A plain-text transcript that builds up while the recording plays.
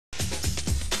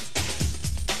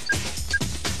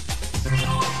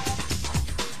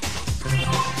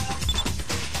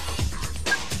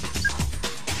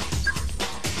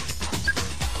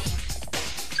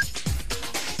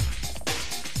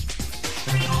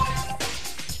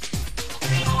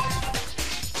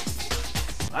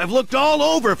I've looked all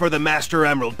over for the Master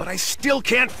Emerald, but I still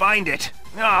can't find it.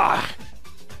 Ah!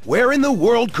 Where in the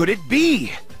world could it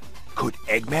be? Could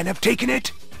Eggman have taken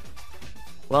it?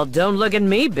 Well, don't look at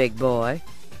me, big boy.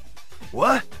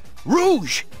 What?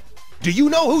 Rouge! Do you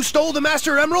know who stole the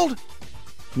Master Emerald?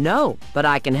 No, but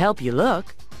I can help you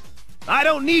look. I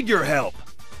don't need your help.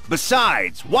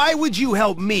 Besides, why would you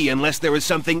help me unless there was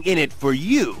something in it for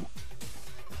you?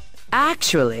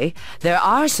 Actually, there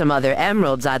are some other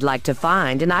emeralds I'd like to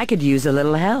find, and I could use a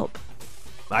little help.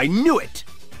 I knew it!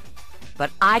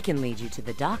 But I can lead you to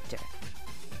the doctor.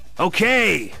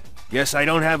 Okay. Guess I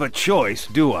don't have a choice,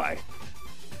 do I?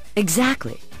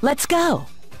 Exactly. Let's go.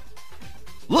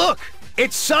 Look!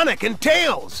 It's Sonic and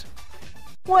Tails!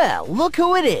 Well, look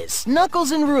who it is,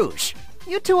 Knuckles and Rouge.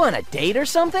 You two on a date or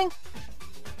something?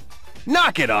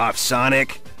 Knock it off,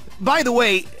 Sonic. By the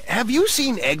way, have you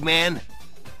seen Eggman?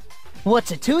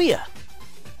 What's it to you?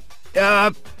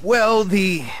 Well,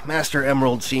 the Master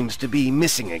Emerald seems to be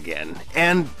missing again,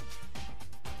 and...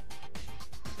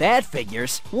 That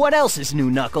figures. What else is new,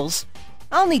 Knuckles?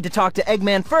 I'll need to talk to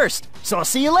Eggman first, so I'll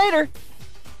see you later.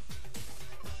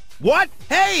 What?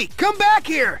 Hey, come back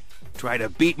here! Try to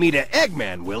beat me to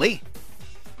Eggman, will he?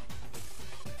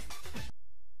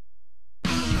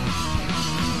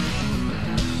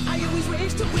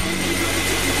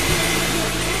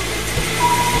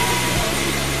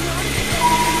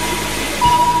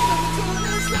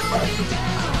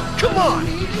 Come on!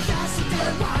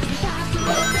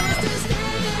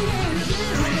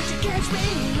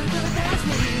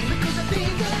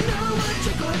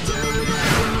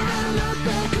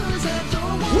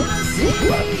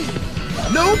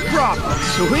 No problem!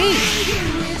 Sweet!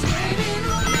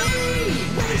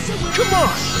 Come on!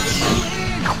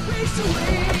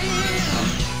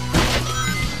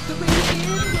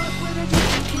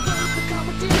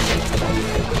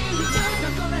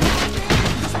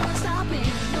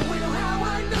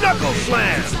 Knuckle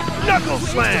slam! Knuckle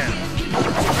slam!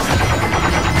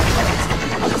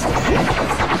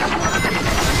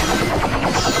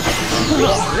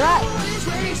 All right!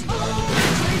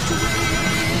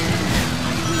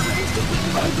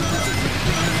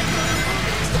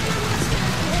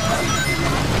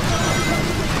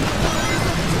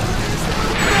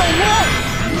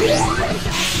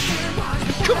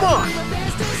 Come on!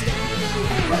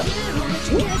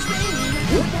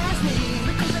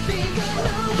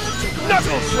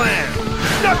 Knuckle slam!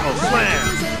 Knuckle slam!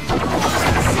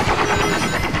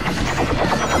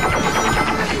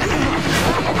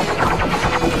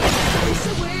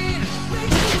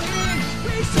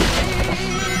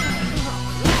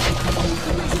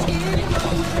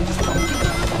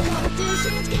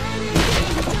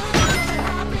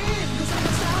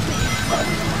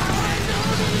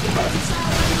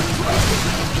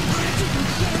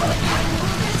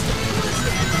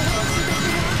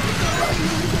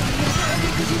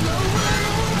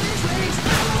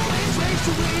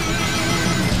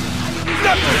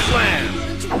 Knuckle slam!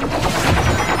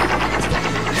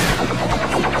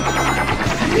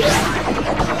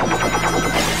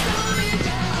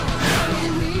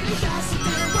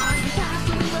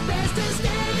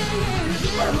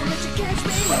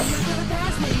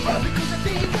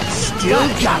 Still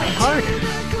got it harder.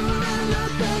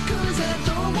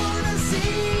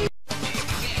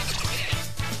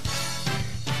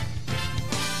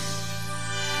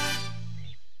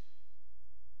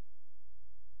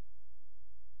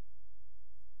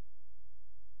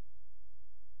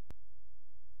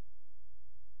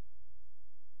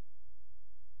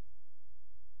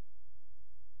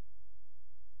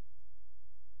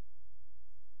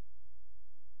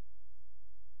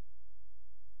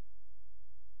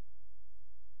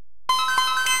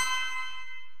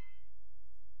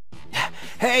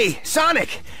 Hey,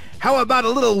 Sonic! How about a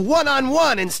little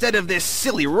one-on-one instead of this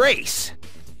silly race?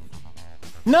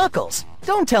 Knuckles,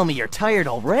 don't tell me you're tired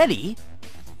already.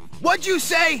 What'd you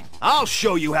say? I'll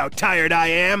show you how tired I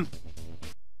am.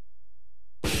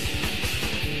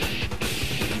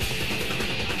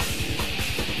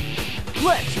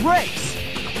 Let's race!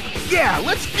 Yeah,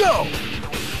 let's go!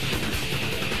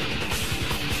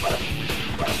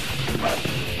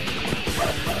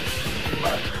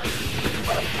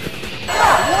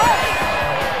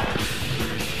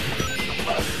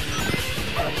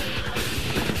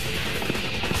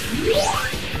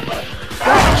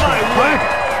 That's my word!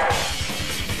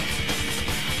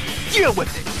 Deal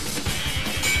with it!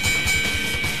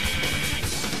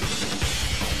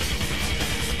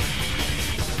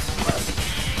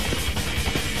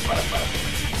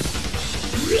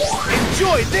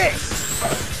 Enjoy this!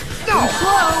 No!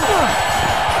 Slow!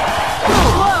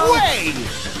 Way!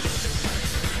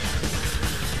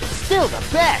 Still Still the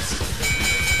best!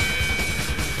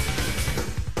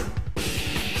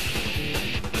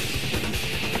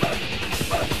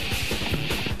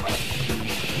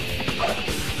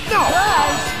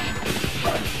 Surprise!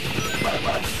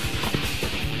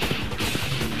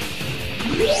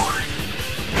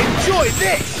 Enjoy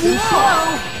this!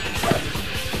 Whoa!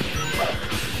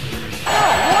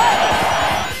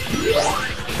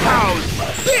 How's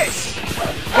this?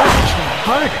 Gotta try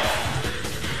harder.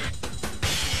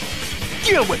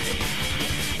 Deal with it!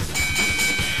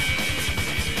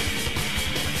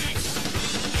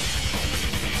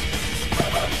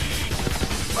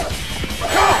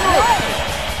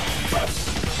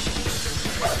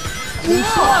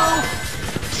 Whoa!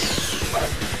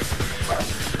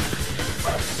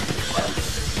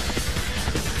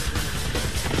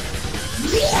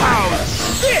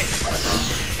 How's this?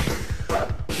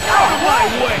 Out of my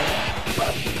way!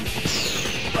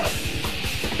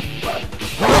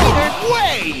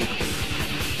 Way!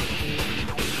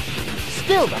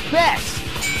 Still the best!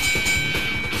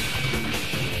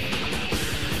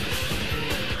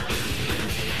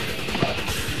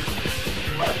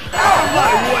 Out of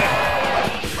my way!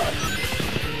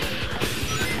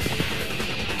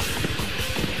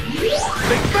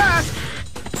 Think fast!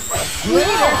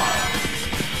 Later!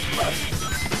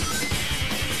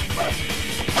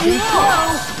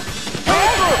 Whoa!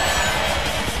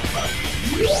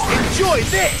 Enjoy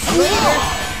this!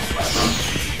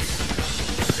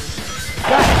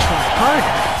 Gotta try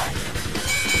harder.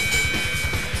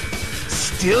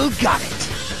 Still got it.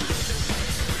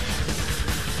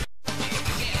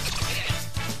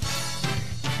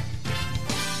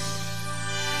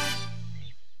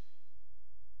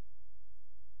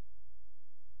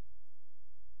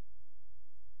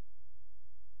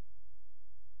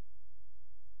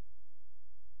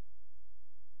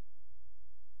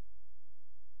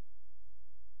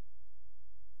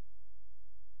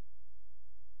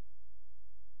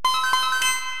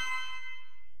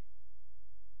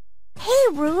 Hey,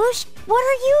 Rouge, what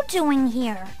are you doing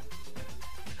here?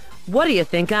 What do you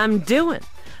think I'm doing?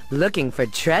 Looking for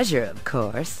treasure, of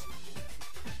course.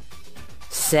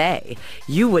 Say,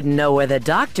 you wouldn't know where the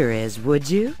doctor is,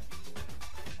 would you?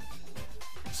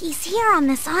 He's here on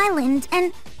this island,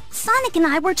 and Sonic and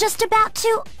I were just about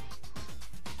to...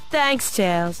 Thanks,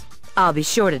 Tails. I'll be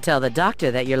sure to tell the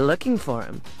doctor that you're looking for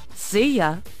him. See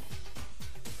ya.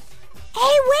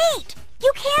 Hey, wait!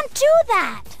 You can't do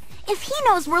that! If he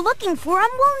knows we're looking for him,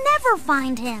 we'll never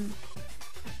find him.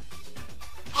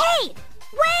 Hey!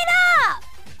 Wait up!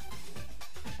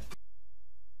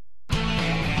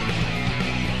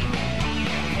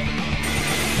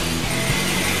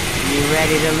 You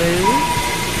ready to lose?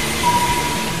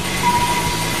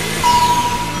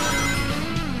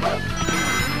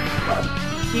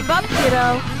 Keep up,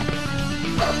 kiddo.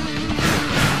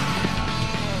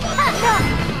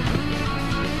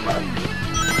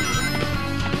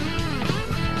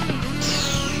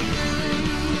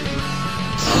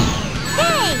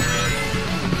 Hey!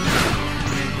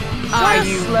 Are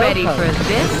you ready for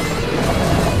this?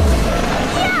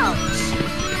 Ouch!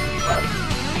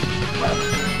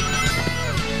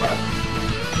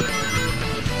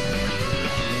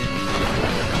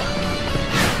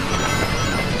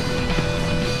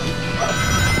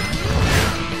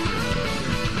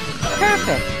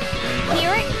 Perfect.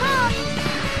 Here it comes!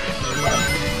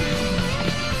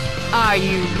 Are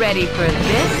you ready for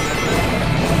this?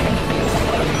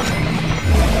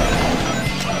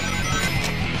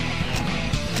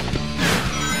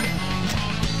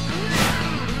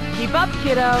 Keep up,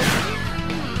 kiddo.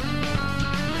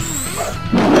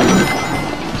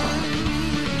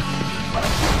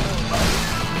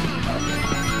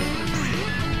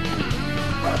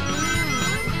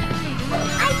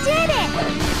 I did it!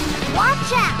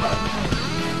 Watch out!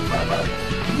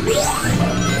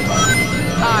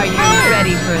 Are you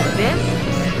ready for this?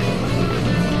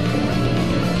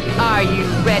 Are you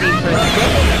ready for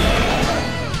this?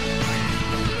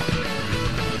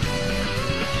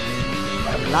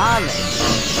 Lolly.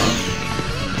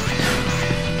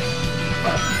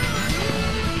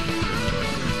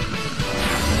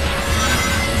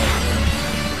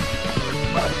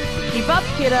 Keep up,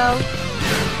 kiddo.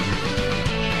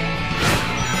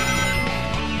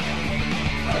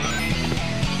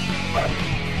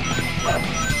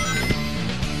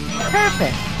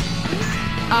 Perfect.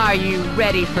 Are you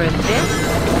ready for this?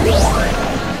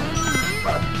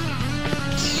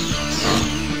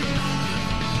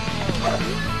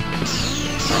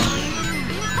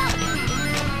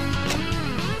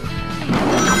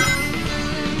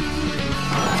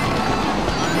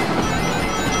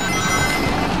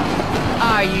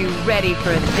 Are you ready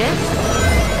for this?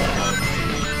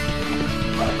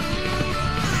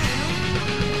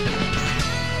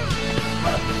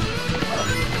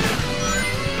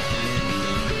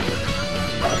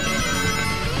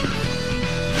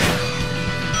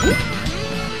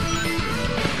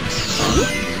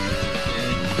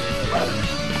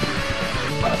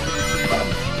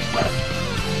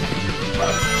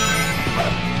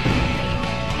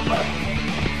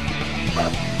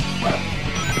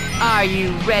 Are you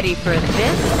ready for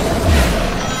this?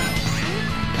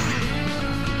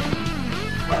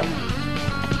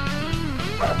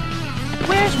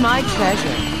 Where's my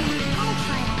treasure?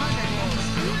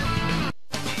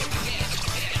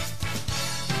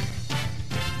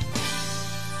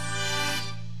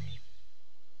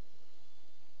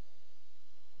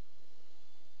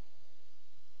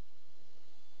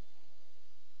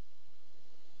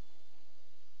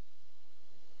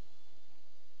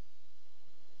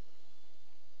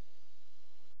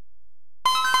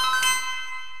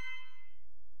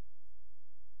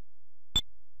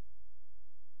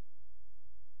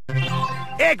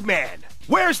 Eggman!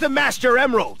 Where's the Master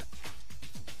Emerald?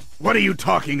 What are you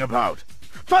talking about?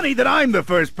 Funny that I'm the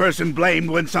first person blamed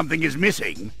when something is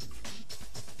missing.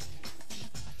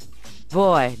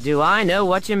 Boy, do I know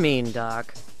what you mean,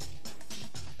 Doc.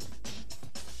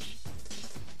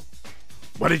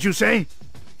 What did you say?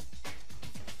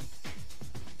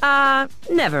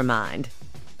 Never mind.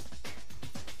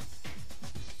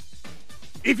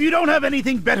 If you don't have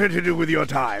anything better to do with your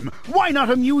time, why not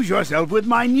amuse yourself with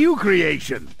my new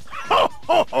creation? Ho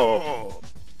ho ho!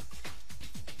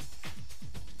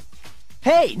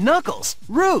 Hey, Knuckles!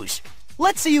 Rouge!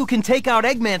 Let's see who can take out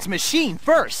Eggman's machine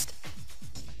first!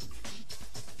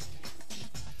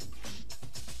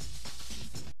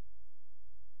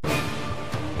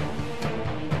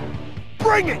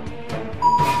 Bring it!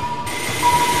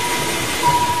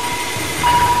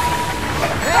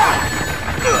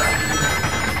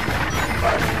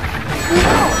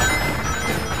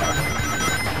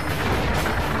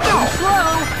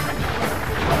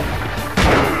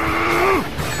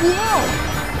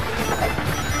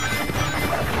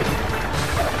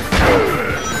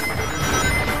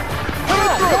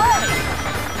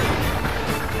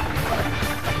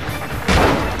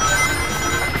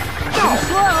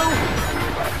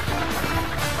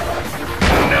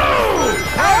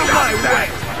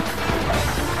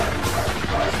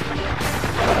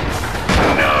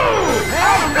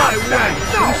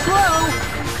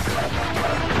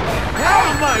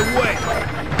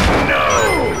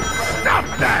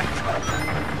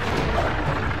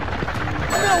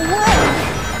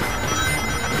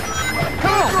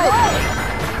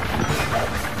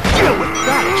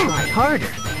 Harder.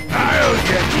 I'll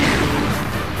get you!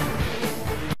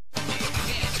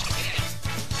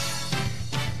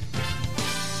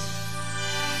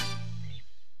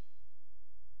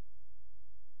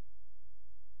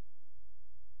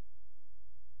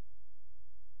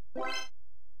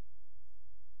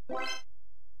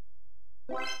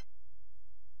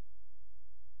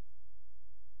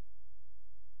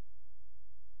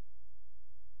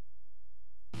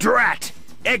 Drat!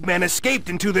 Eggman escaped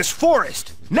into this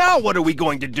forest! Now what are we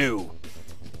going to do?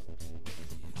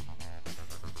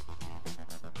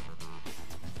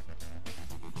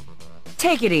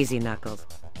 Take it easy, Knuckles.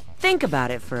 Think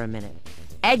about it for a minute.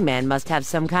 Eggman must have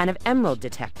some kind of emerald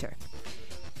detector.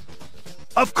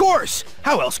 Of course!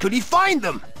 How else could he find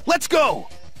them? Let's go!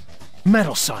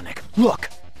 Metal Sonic, look!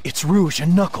 It's Rouge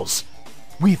and Knuckles.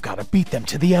 We've got to beat them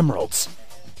to the emeralds.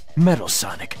 Metal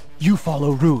Sonic, you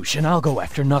follow Rouge and I'll go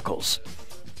after Knuckles.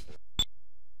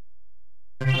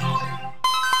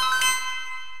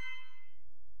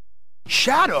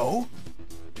 Shadow?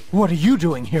 What are you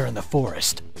doing here in the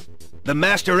forest? The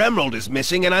Master Emerald is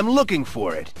missing and I'm looking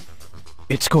for it.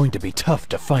 It's going to be tough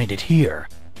to find it here.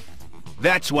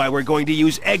 That's why we're going to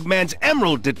use Eggman's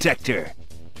emerald detector.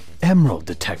 Emerald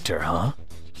detector, huh?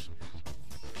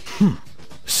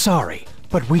 Sorry,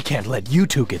 but we can't let you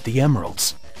two get the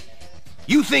emeralds.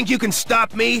 You think you can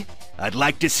stop me? I'd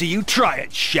like to see you try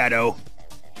it, Shadow.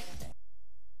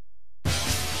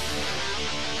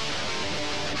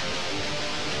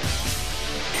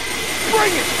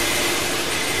 Bring it!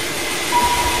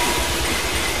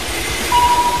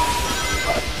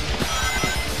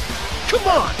 Come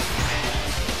on!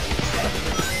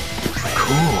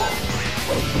 Cool.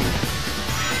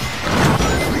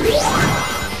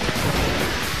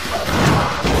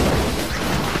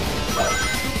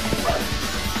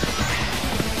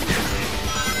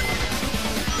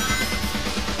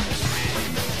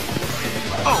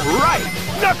 All right!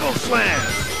 Knuckle Slam!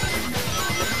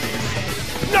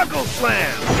 Knuckle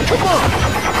Slam! Come on!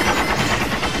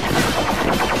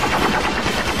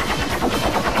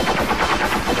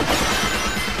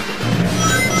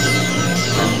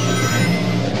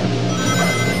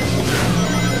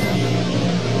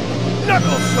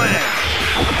 Knuckle Slam!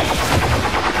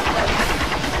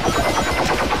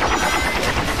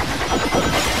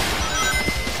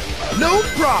 No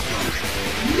problem!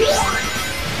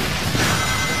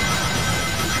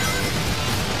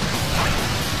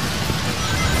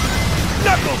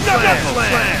 Knuckle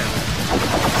Slam!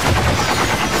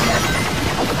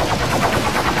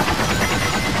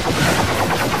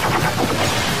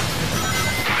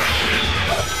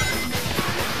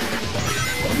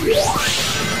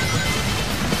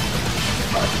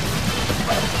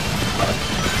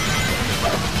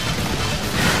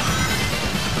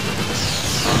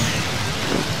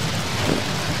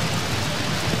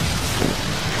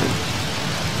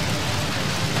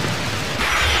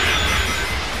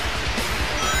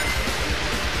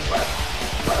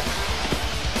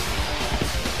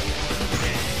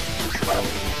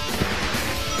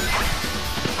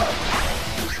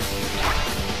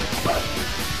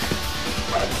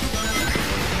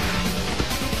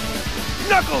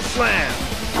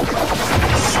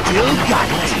 Still got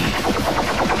it.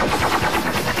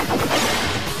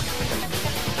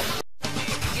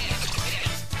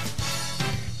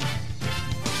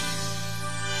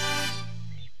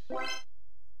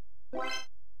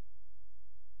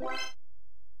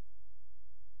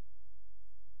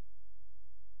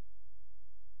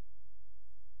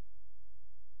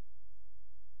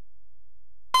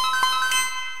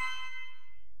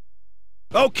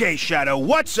 Okay, Shadow,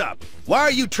 what's up? Why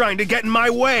are you trying to get in my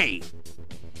way?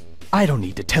 I don't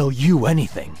need to tell you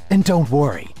anything, and don't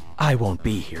worry, I won't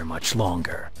be here much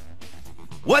longer.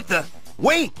 What the?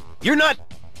 Wait! You're not...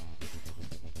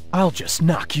 I'll just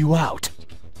knock you out.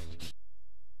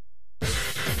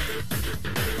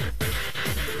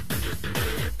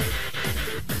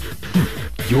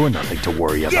 You're nothing to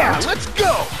worry about. Yeah, let's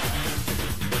go!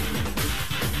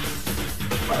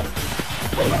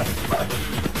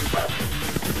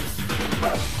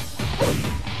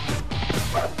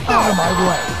 Out of my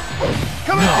way!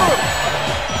 Coming through!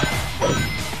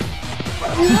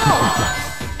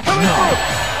 Coming through!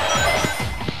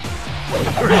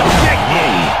 Reject me!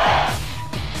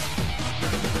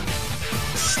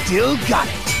 Still got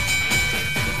it!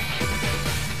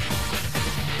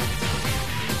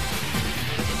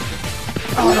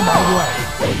 Out of my way!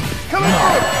 Coming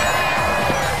through!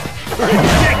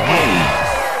 Reject me!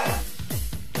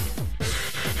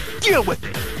 Deal with it!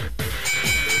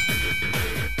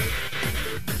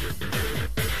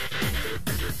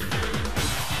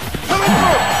 Coming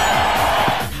through!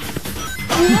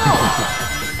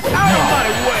 Out of my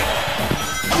way!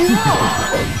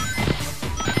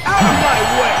 Out of my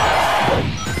way!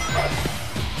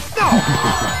 No!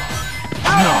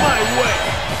 Out of my way!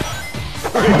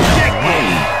 Reject me!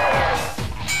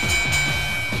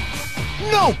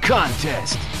 No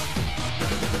contest!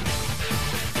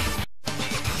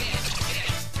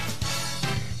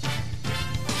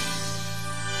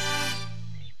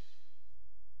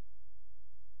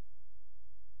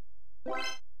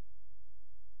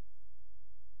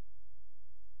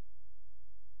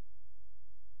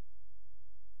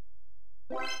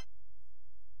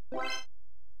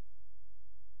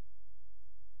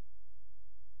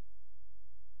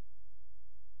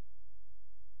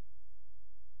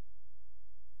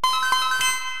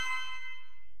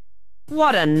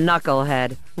 What a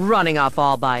knucklehead, running off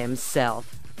all by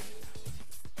himself.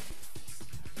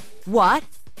 What?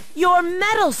 You're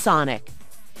Metal Sonic!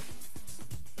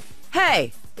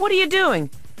 Hey, what are you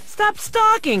doing? Stop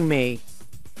stalking me!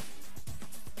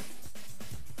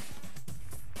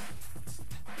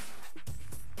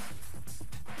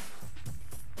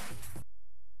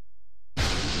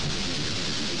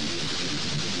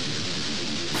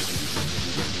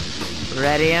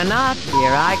 Ready or not,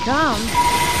 here I come.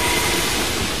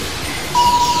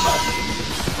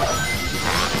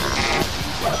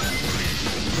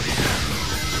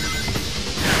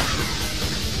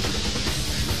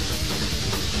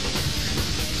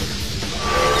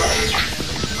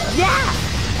 Yeah!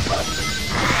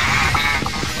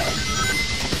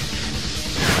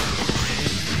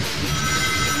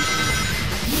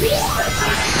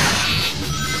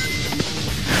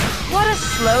 What a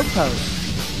slowpoke.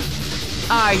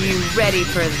 Are you ready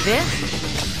for this?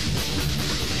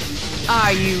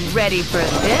 Are you ready for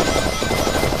this?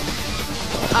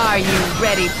 Are you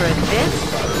ready for this?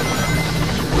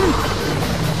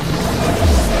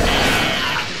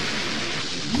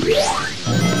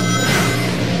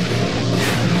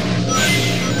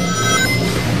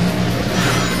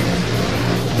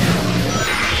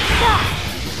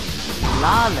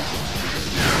 Flawless.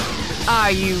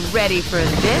 Are you ready for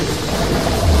this?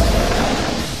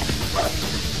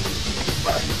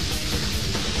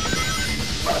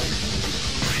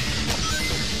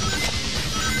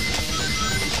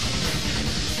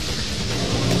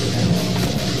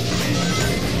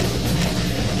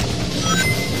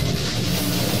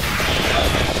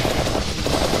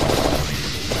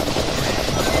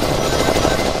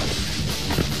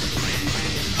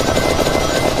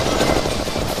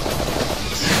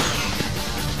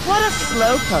 What a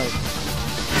slowpoke.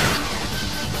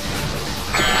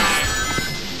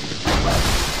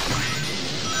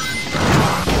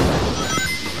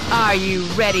 Are you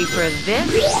ready for this?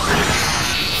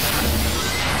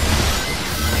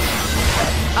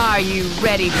 Are you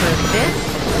ready for this?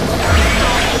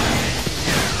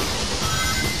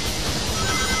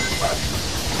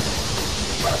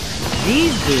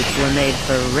 These boots were made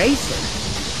for racing.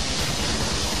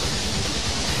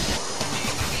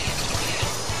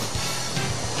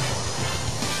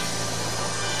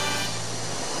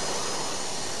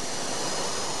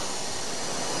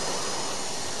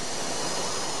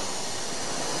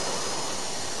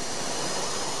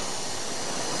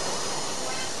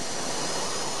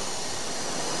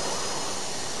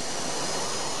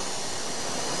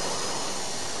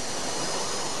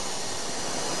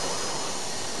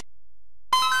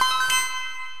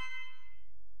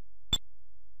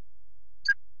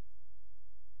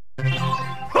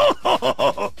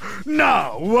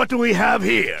 Now, what do we have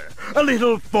here? A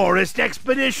little forest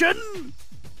expedition?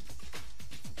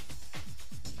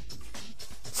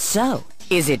 So,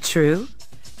 is it true?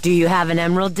 Do you have an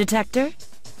emerald detector?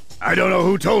 I don't know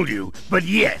who told you, but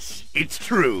yes, it's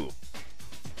true.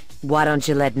 Why don't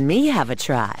you let me have a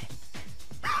try?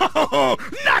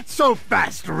 Not so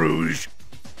fast, Rouge.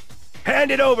 Hand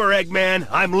it over, Eggman.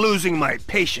 I'm losing my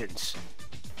patience.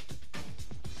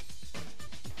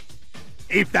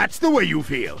 If that's the way you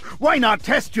feel, why not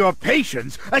test your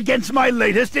patience against my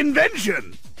latest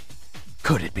invention?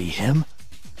 Could it be him?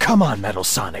 Come on, Metal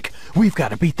Sonic. We've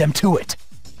got to beat them to it.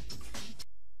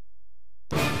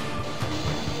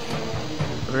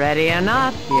 Ready or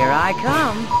not, here I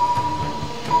come.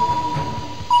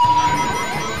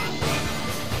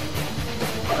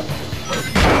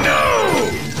 No!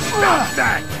 Stop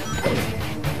that!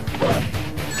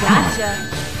 Gotcha.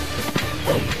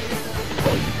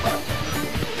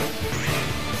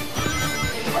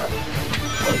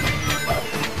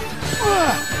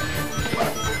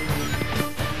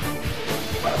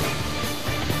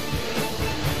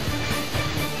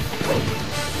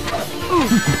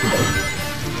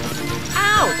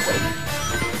 Ouch!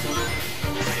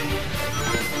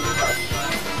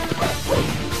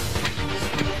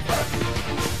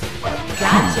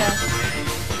 Gotcha.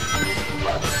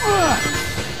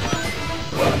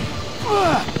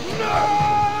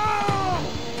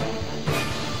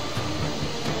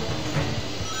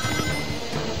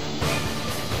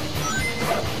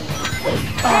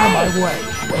 Out of my way.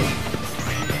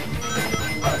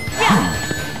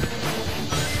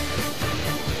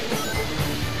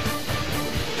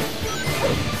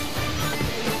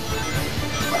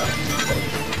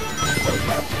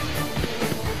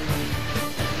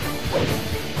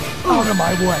 Out of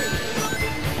my way.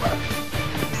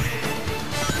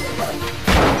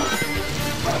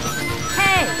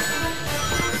 Hey!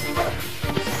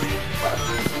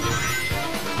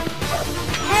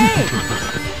 Hey!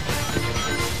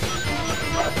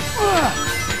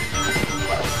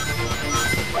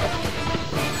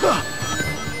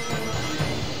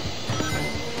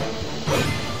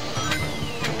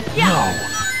 No.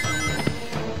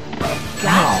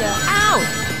 Gotcha!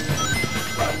 Ouch!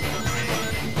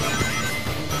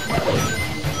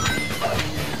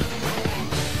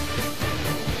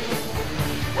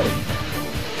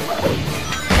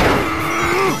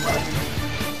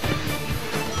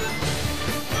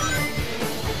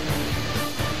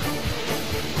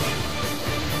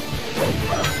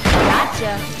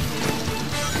 Gotcha!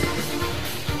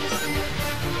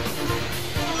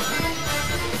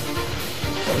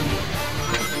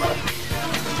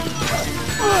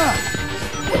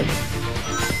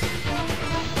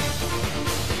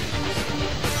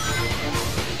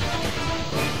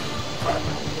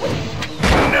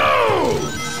 No!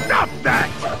 Stop that!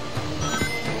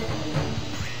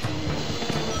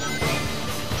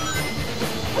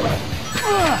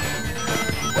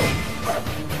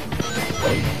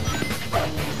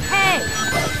 Hey!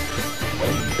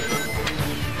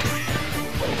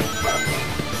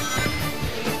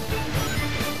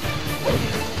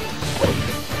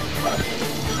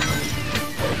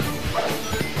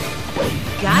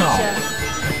 Gotcha!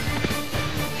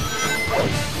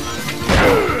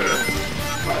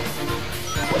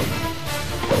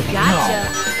 Gotcha!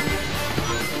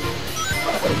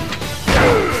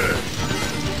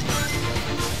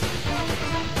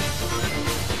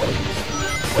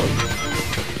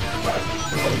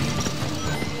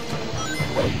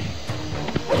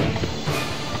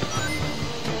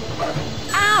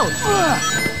 Ouch!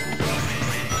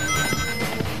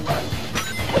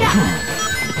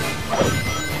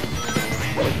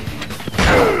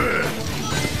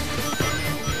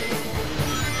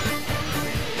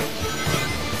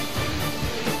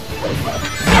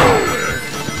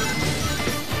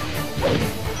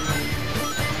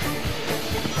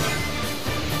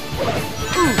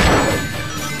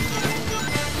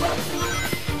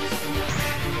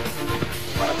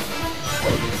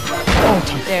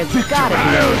 There's gotta be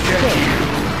a mistake.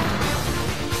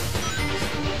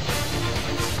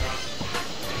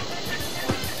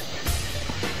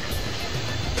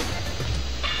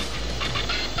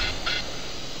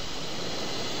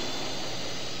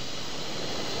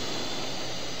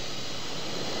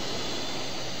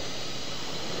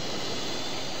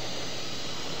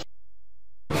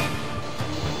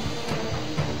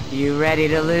 You ready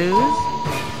to lose?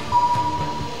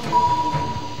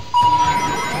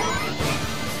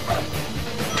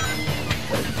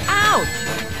 Ouch!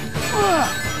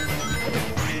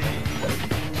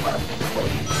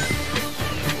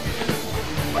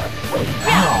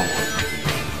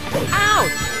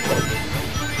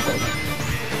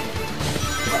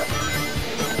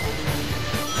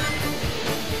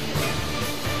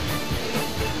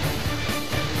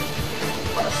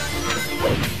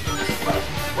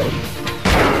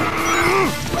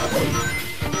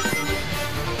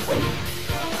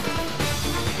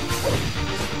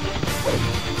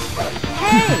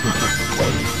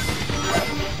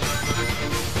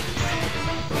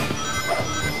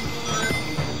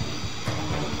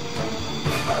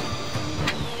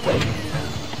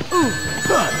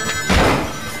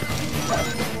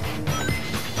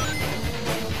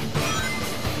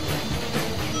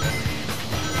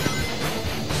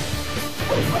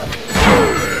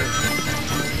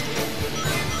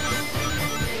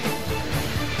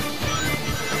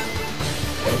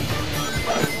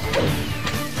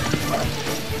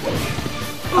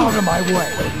 my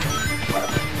way.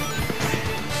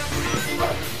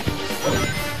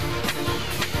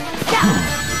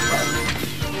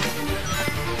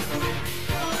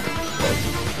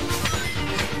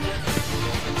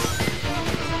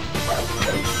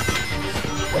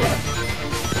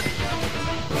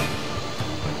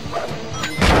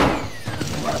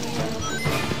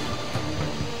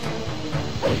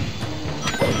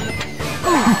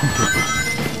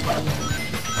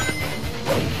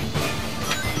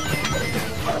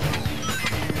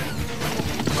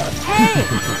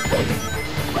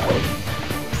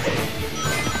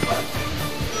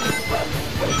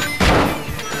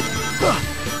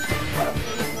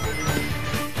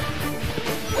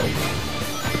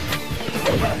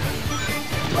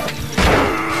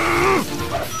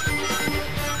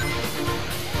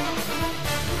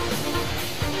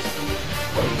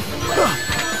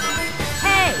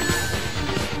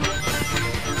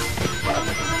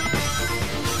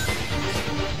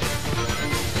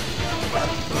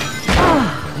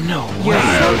 No way. You're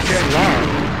so slow.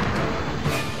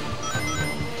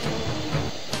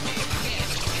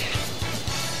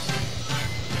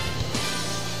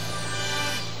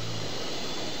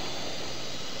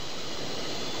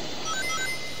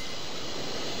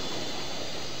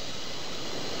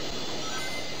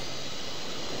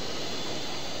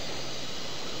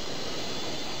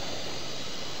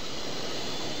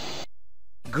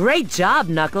 Great job,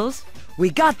 Knuckles. We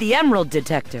got the emerald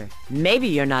detector. Maybe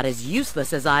you're not as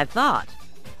useless as I thought.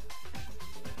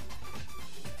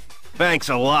 Thanks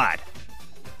a lot.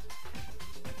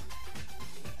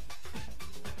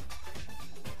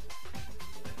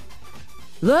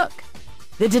 Look,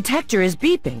 the detector is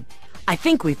beeping. I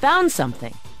think we found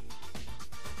something.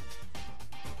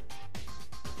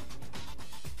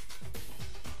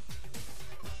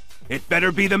 It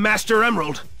better be the Master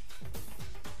Emerald.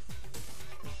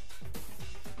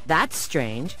 That's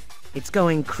strange. It's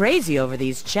going crazy over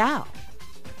these Chow.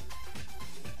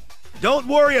 Don't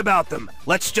worry about them.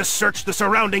 Let's just search the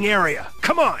surrounding area.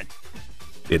 Come on!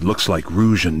 It looks like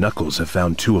Rouge and Knuckles have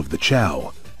found 2 of the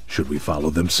Chow. Should we follow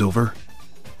them, Silver?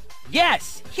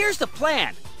 Yes! Here's the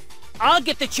plan. I'll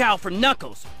get the Chow from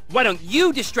Knuckles. Why don't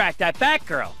you distract that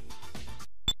Batgirl?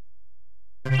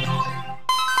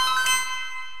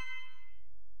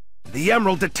 The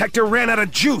emerald detector ran out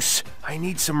of juice. I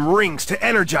need some rings to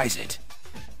energize it.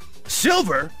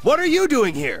 Silver, what are you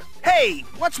doing here? Hey,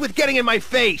 what's with getting in my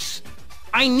face?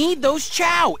 I need those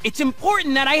Chow. It's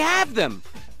important that I have them.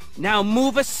 Now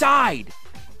move aside.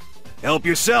 Help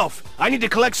yourself. I need to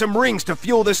collect some rings to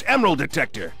fuel this emerald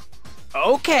detector.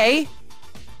 Okay.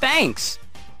 Thanks.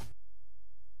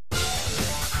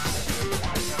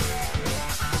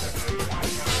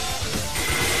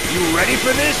 You ready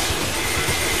for this?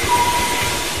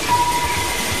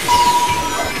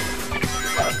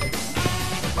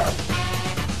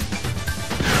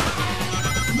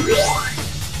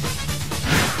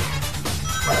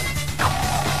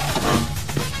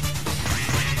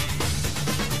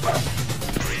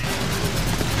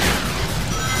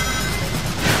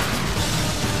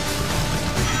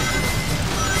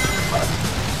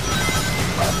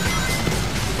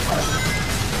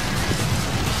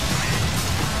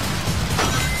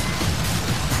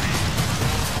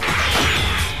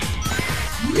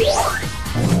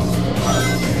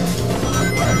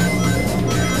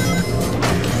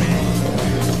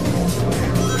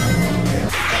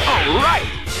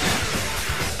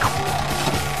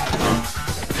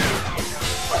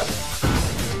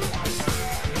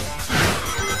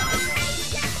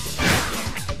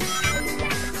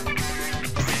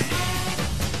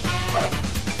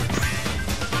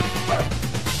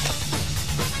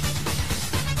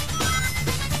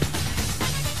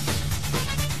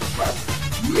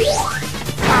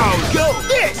 I'll go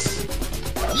this!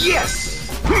 Yes!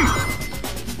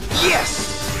 Yes!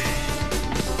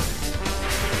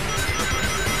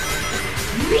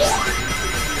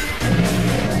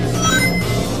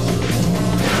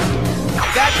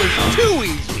 That was too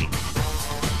easy!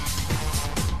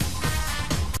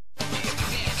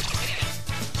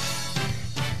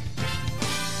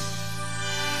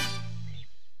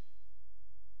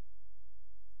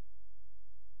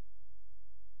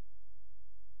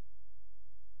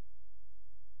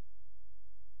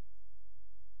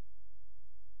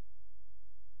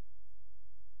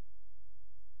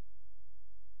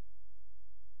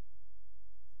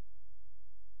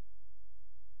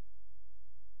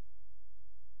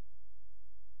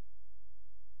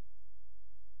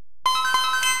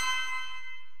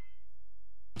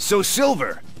 So,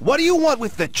 Silver, what do you want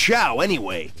with the Chow,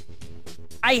 anyway?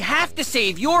 I have to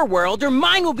save your world or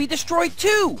mine will be destroyed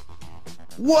too.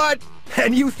 What?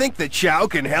 And you think the Chow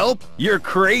can help? You're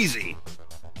crazy.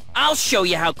 I'll show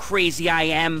you how crazy I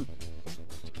am.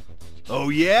 Oh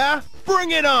yeah?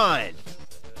 Bring it on!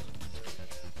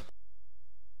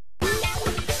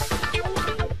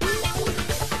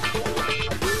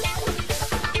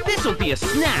 This'll be a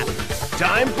snap.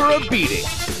 Time for a beating.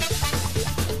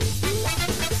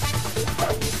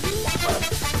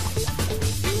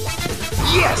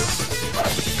 Yes!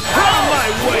 Out of my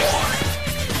way!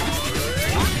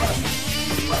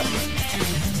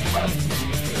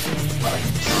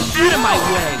 Out of my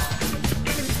way.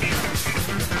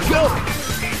 Go!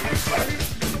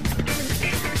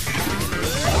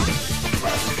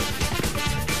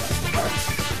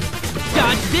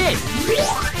 Dodge this.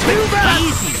 Too bad!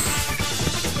 Easy.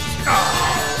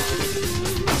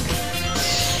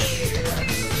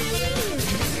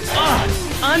 Oh,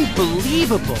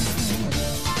 unbelievable.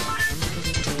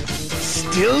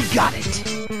 Still got it.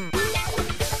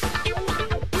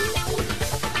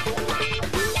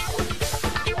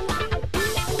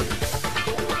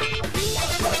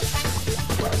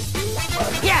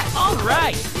 Yeah, all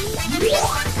right.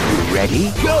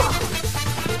 Ready? Go!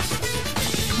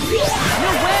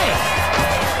 No way.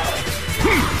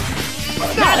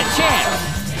 Not a chance.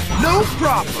 No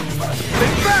problem.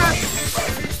 Think fast!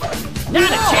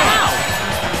 Not a chance.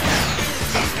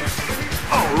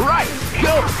 All right,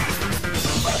 go!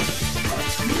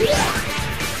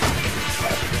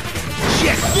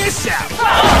 Check this out!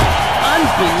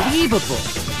 Unbelievable.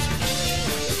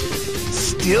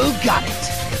 Still got it.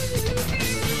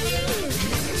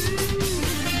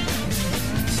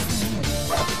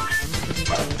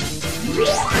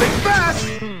 Think fast!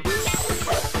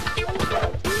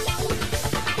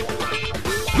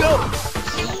 Go!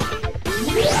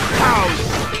 How's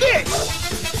this?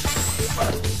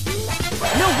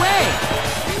 No way.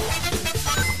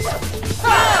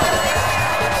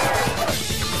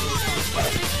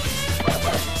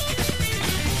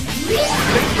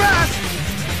 Think fast!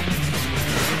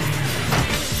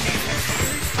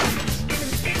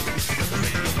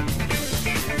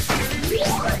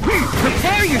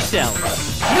 Prepare yourself.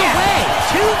 No way.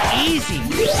 Too easy.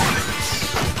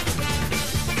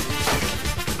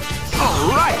 All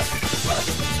right!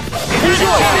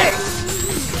 Enjoy this!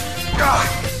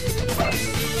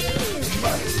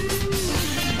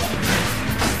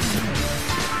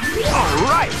 All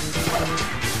right!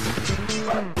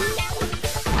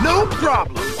 No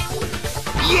problem!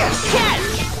 Yes! Catch.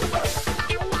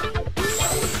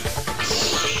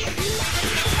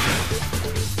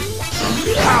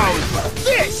 How's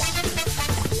this?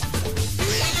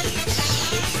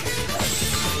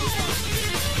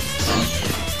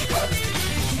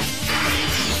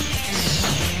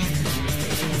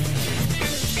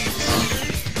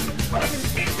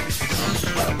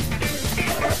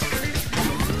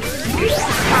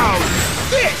 How's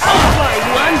this? Oh my,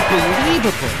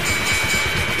 unbelievable.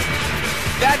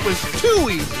 That was too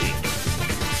easy.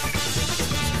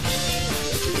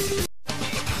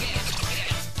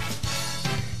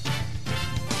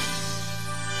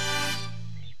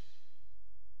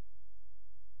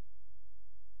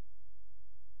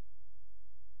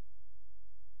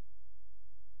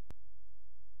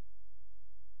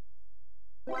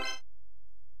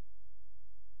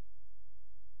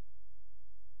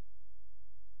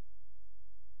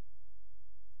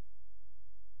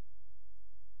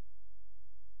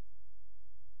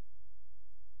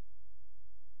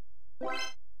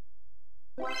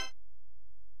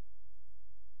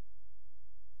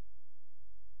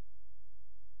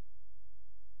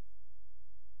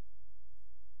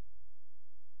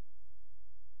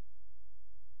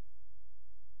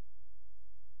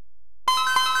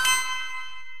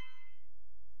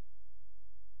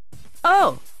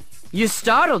 Oh, you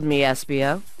startled me,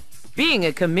 Espio. Being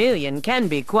a chameleon can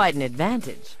be quite an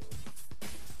advantage.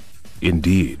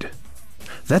 Indeed.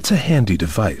 That's a handy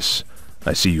device.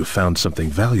 I see you found something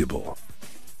valuable.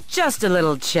 Just a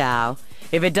little chow.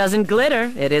 If it doesn't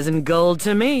glitter, it isn't gold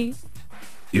to me.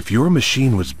 If your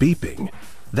machine was beeping,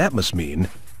 that must mean...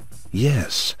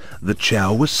 Yes, the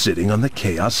Chow was sitting on the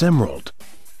Chaos Emerald.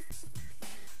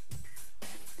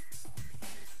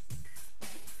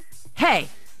 Hey,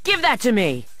 give that to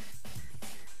me!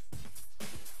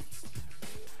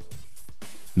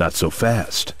 Not so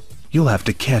fast. You'll have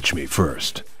to catch me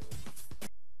first.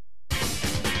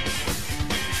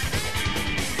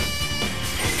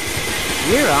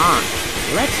 We're on.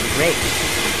 Let's race.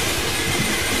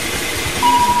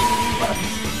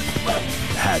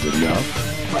 Had enough?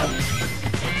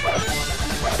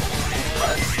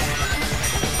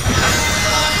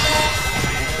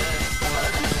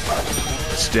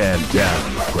 Stand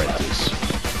down, apprentice.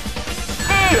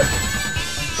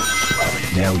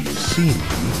 Now you see me.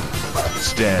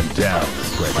 Stand down,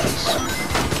 apprentice.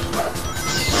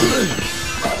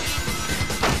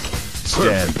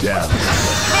 Stand down.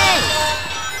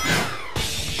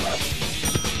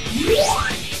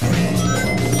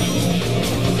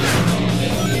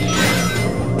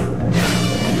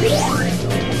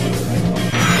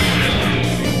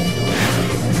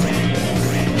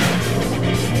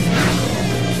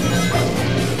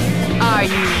 Are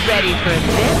you ready for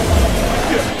this?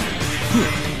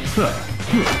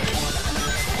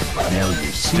 Now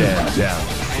you stand down,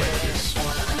 apprentice.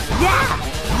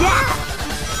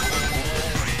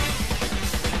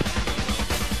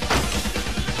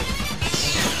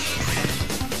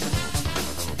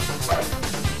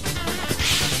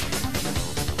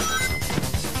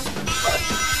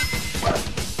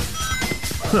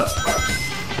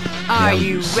 Are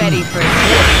you ready for this?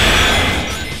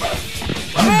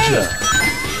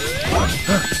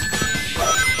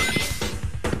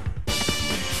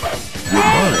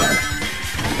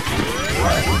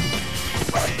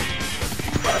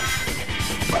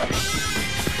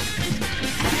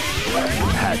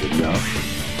 Had enough.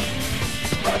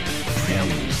 Now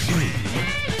you see.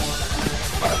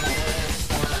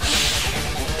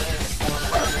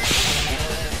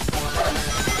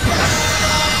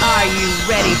 Are you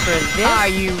ready for this? Are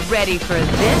you ready for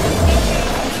this?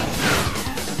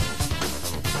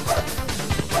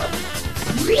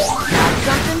 Got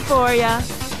something for ya.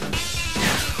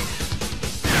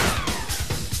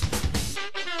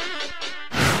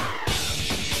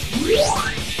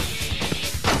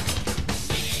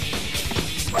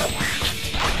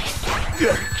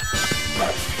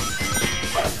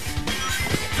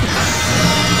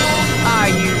 Are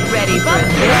you ready for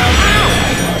this?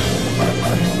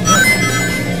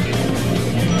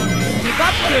 Keep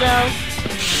up, kiddo.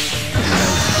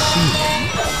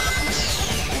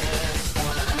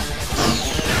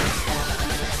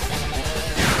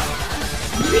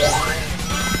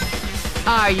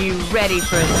 Are you ready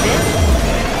for this?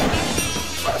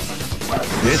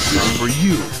 This is for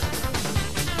you.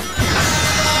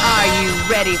 Are you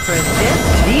ready for this?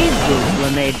 These boots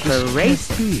were made for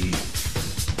racing.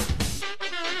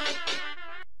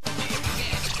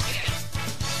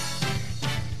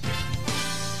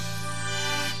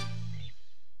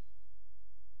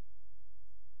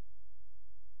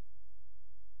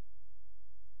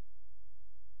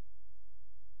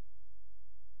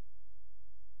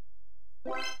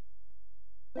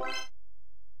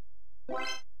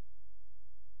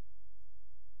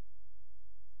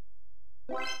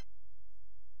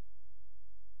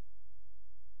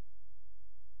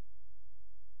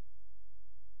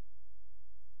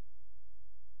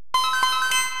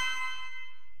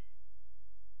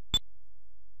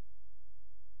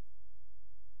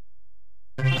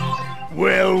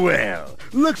 Well, well.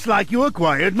 Looks like you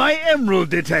acquired my emerald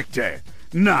detector.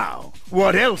 Now,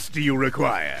 what else do you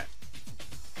require?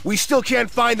 We still can't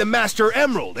find the Master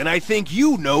Emerald, and I think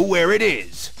you know where it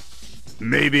is.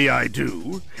 Maybe I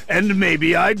do, and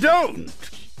maybe I don't.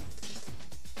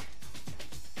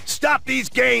 Stop these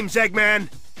games, Eggman!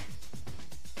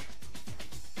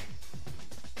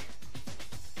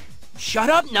 Shut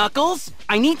up, Knuckles!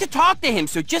 I need to talk to him,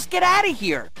 so just get out of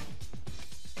here!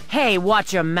 Hey,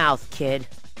 watch your mouth, kid.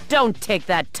 Don't take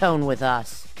that tone with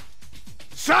us.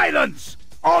 Silence!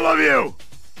 All of you!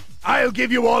 I'll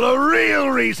give you all a real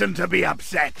reason to be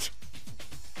upset.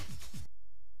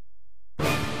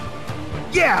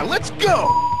 Yeah, let's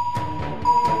go!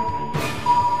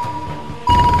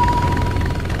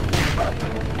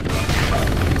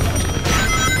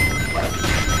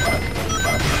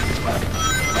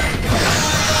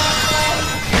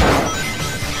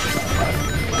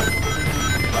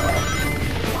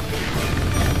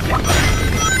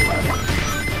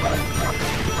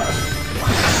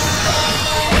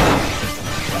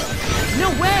 No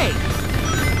way!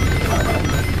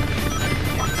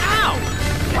 Ow!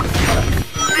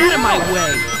 Out of my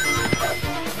way!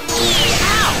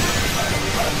 Ow!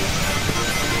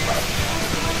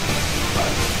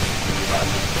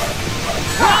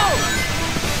 Whoa!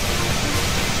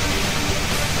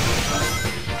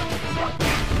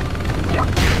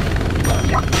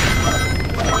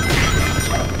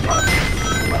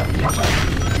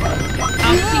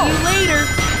 I'll see you later!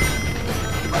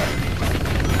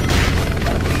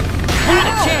 Not a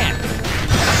chance!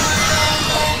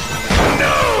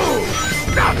 No!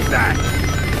 Stop that!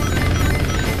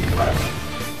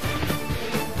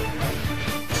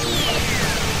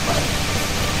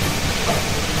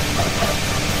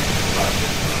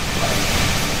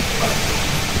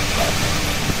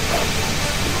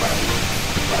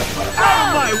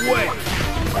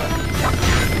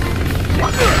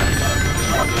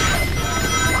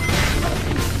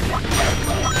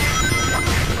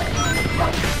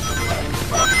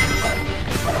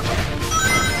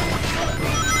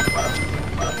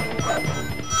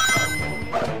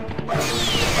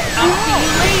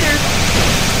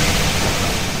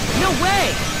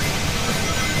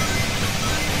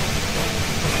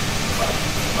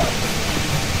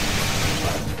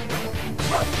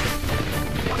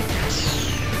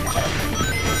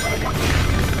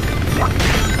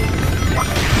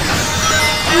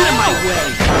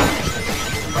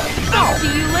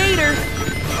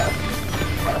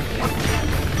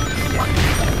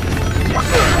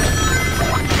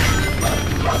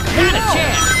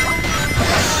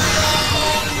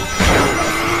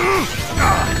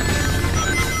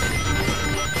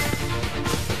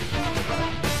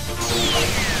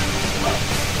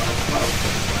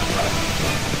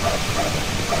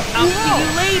 you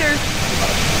later.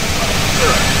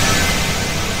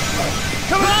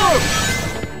 Come on!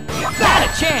 Not a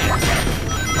chance.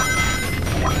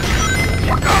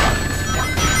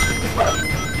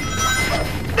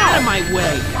 Out of my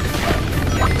way.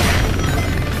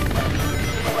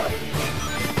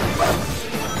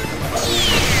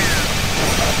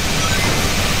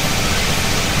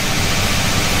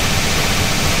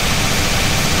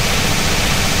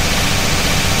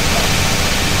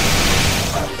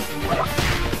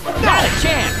 Not a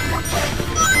chance!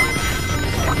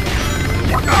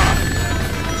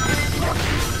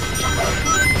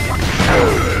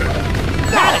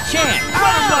 Not a chance!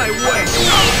 Out of my way!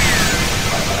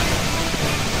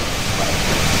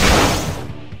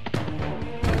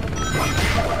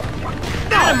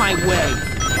 Out of my way!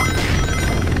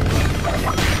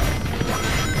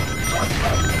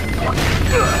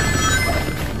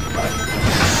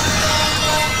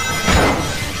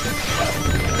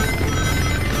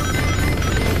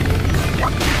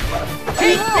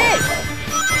 Take this!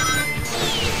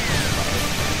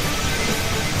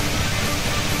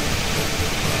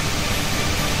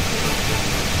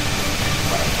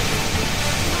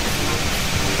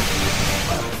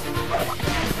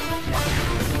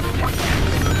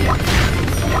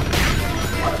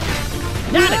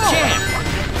 Not a chance!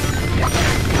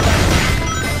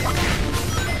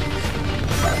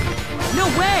 No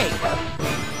way!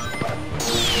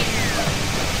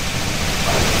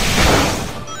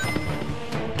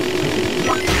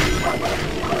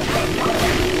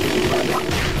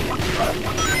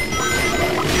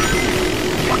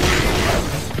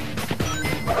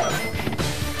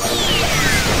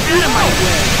 Out of my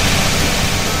way!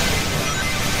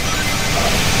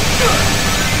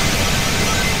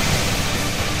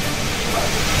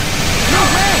 No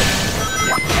way!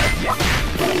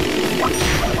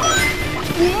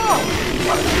 Whoa!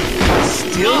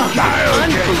 Still got it.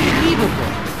 Unbelievable!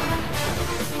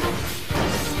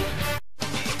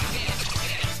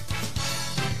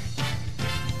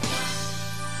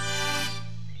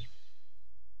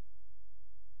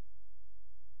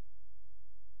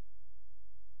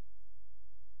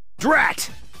 Drat!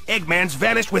 Eggman's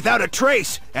vanished without a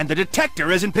trace, and the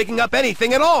detector isn't picking up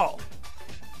anything at all!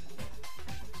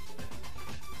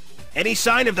 Any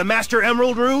sign of the Master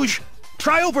Emerald, Rouge?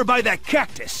 Try over by that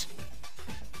cactus!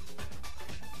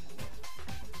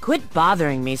 Quit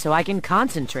bothering me so I can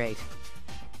concentrate.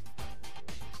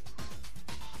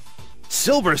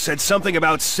 Silver said something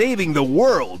about saving the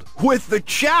world with the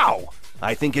Chow!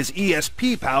 I think his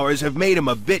ESP powers have made him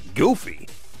a bit goofy.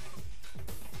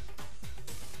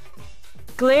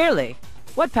 Clearly.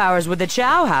 What powers would the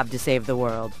Chow have to save the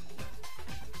world?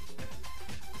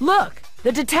 Look!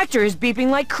 The detector is beeping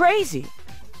like crazy.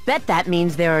 Bet that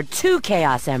means there are 2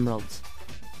 Chaos Emeralds.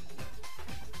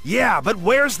 Yeah, but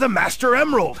where's the Master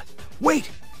Emerald?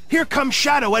 Wait! Here come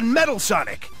Shadow and Metal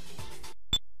Sonic!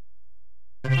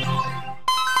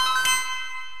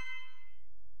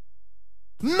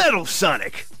 Metal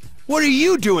Sonic! What are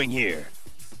you doing here?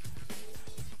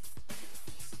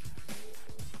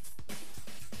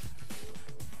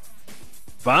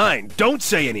 Fine, don't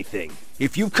say anything.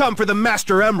 If you've come for the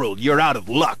Master Emerald, you're out of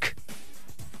luck.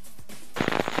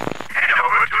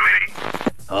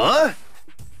 Huh?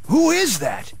 Who is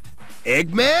that?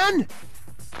 Eggman?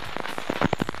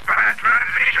 Bad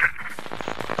transition.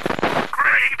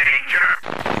 Grave danger.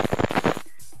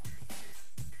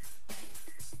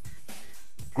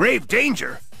 Grave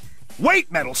danger?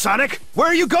 Wait, Metal Sonic! Where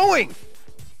are you going?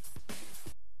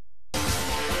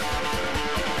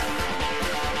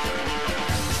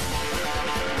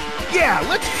 Yeah,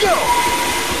 let's go!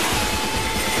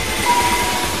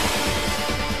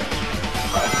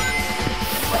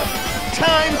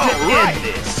 Time to end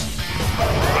this!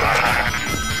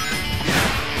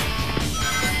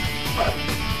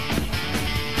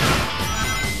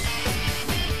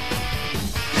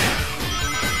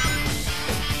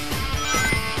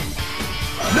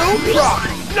 No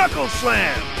problem! Knuckle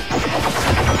Slam!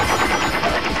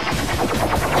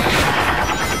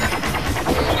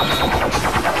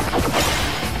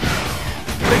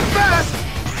 Think fast!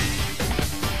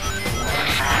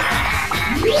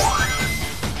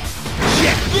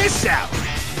 Check this out!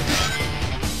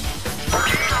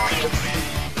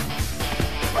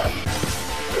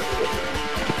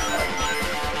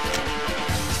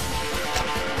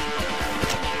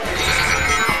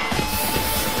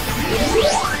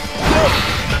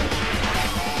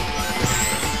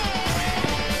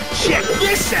 Check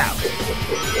this out!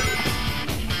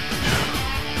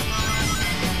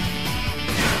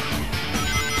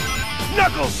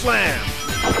 Knuckle Slam!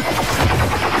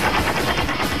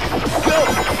 Go!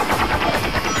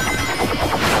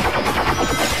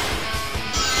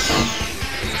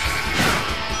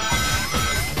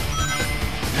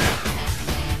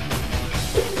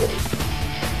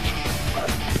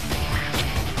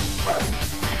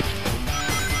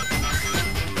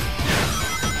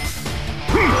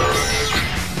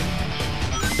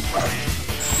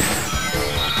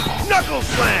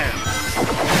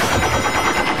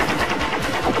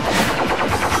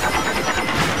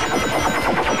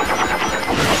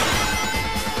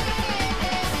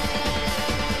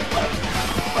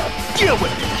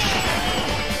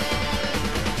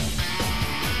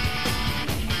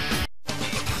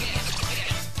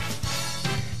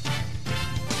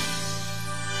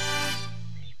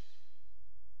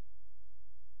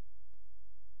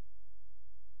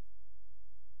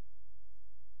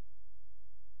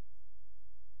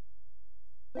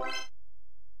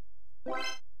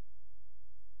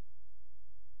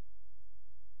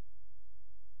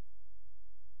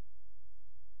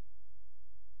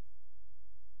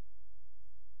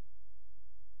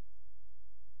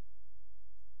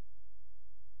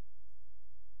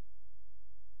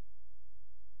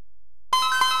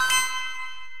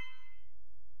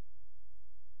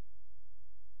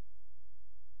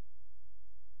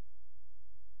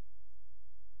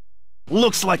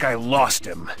 Looks like I lost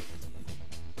him.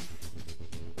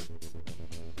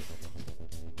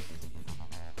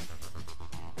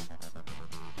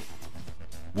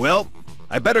 Well,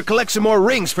 I better collect some more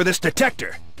rings for this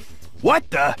detector. What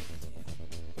the?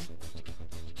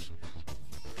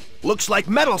 Looks like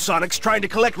Metal Sonic's trying to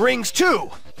collect rings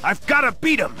too. I've gotta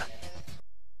beat him.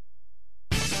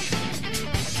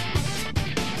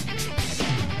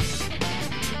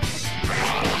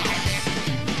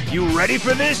 You ready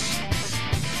for this?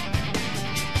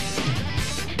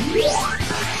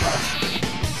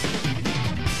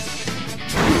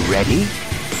 Ready?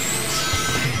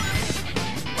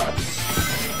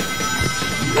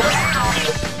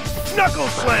 Knuckle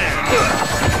Slam!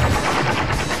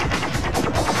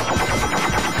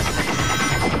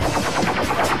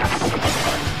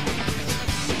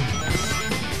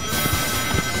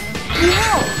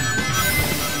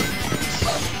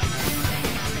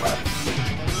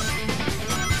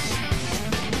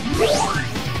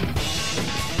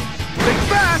 Think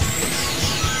fast!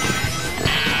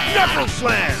 Knuckle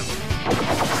Slam!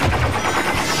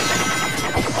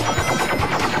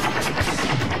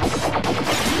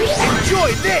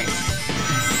 Enjoy this!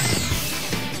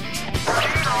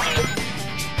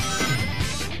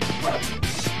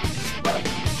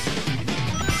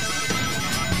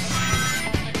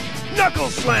 Knuckle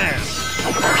Slam!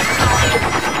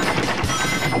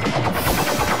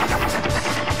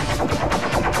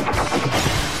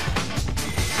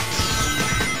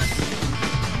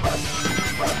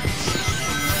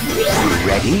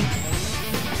 Ready?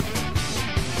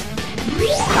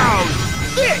 How's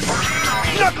this?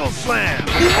 Knuckle Slam!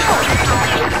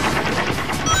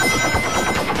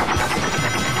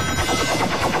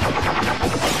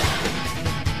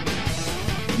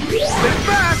 Think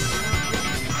fast!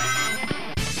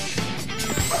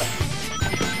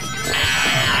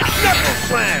 Knuckle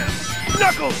Slam!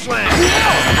 Knuckle Slam!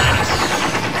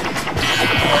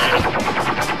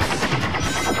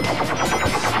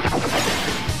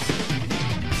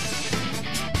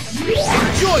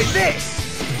 Enjoy this!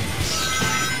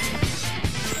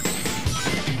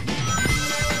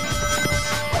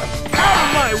 Out of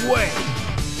my way!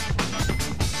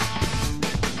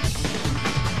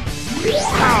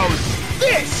 How's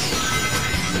this?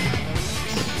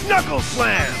 Knuckle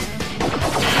Slam!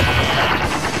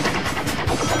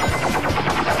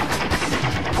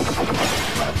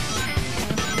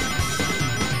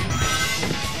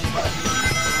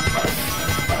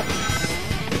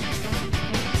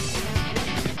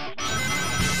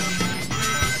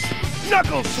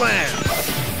 Knuckle Slam!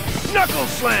 Knuckle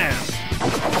Slam!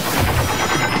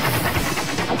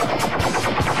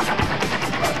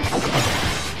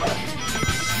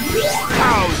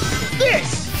 How's this?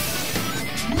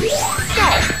 Go!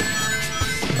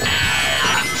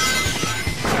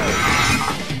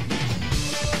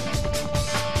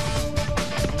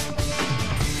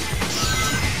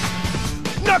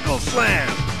 Knuckle Slam!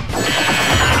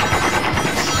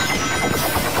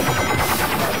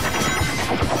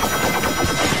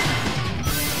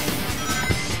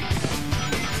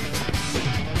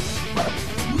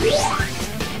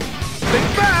 Think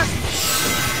fast!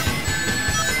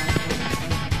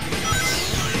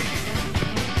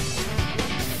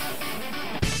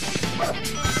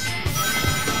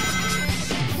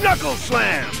 Knuckle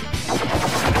Slam!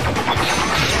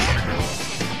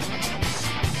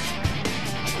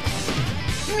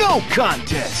 No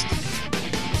contest!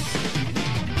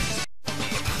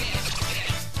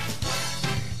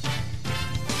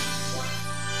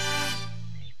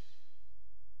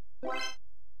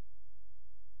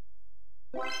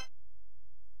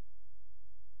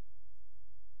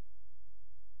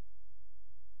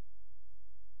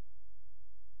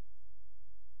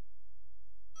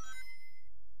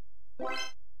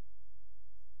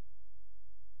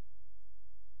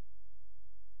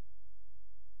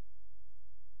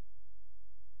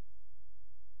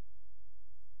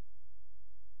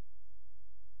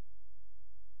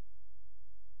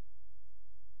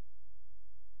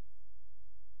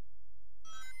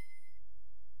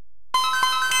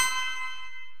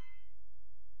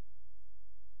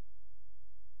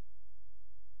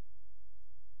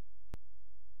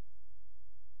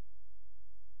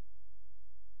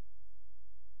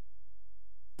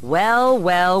 Well,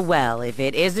 well, well, if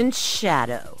it isn't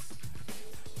Shadow.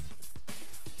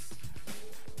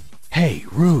 Hey,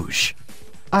 Rouge.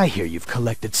 I hear you've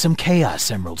collected some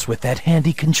Chaos Emeralds with that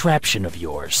handy contraption of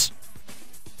yours.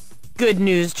 Good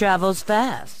news travels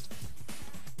fast.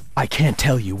 I can't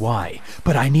tell you why,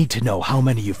 but I need to know how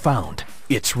many you found.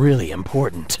 It's really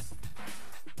important.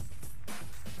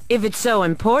 If it's so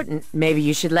important, maybe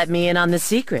you should let me in on the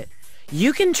secret.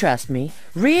 You can trust me,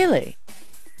 really.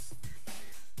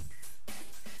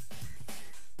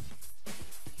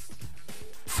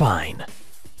 Fine.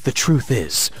 The truth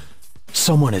is,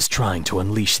 someone is trying to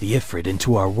unleash the Ifrit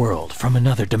into our world from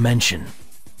another dimension.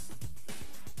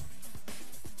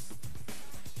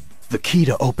 The key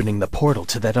to opening the portal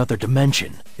to that other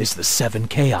dimension is the 7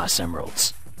 Chaos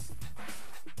Emeralds.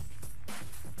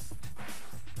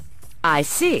 I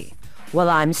see. Well,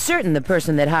 I'm certain the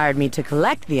person that hired me to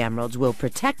collect the emeralds will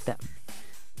protect them.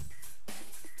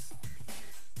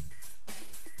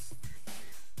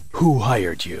 Who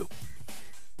hired you?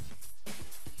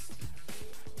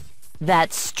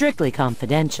 That's strictly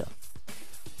confidential.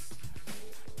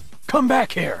 Come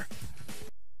back here!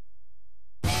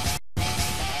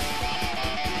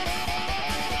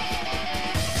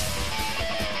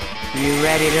 You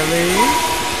ready to lose?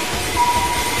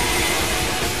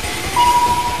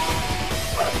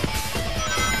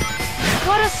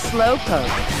 What a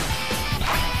slowpoke.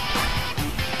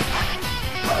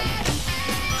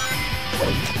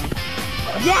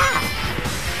 Yeah!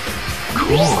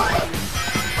 Cool!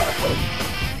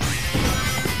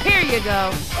 Here you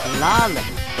go. Lolly.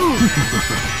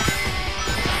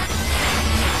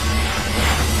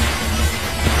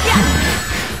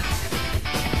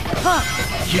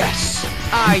 Yes!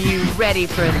 Are you ready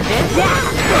for this? Yeah!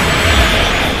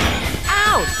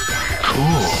 Ouch!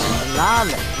 Cool!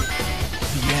 Lolly.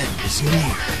 The end is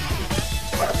near.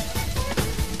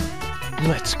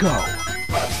 Let's go.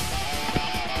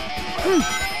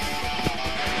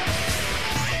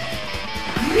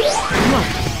 Come on.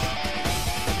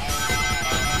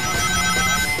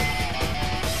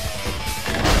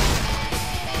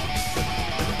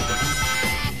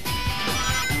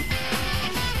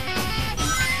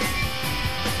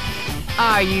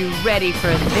 Are you ready for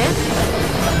this?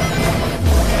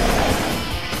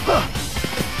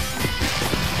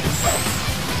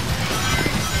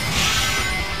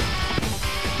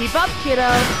 Keep up,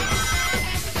 kiddo.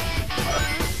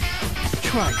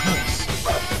 Try this.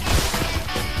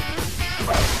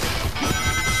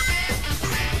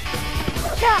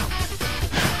 Yeah.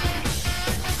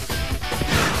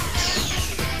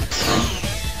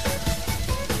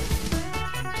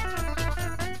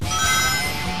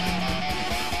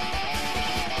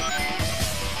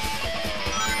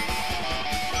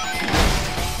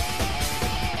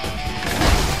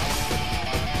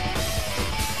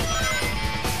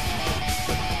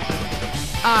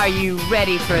 Are you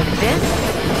ready for this?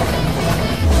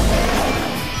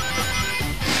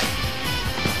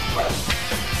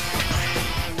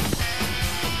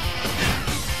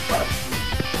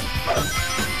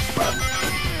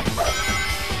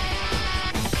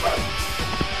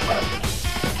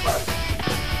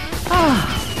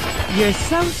 Ah, you're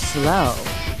so slow.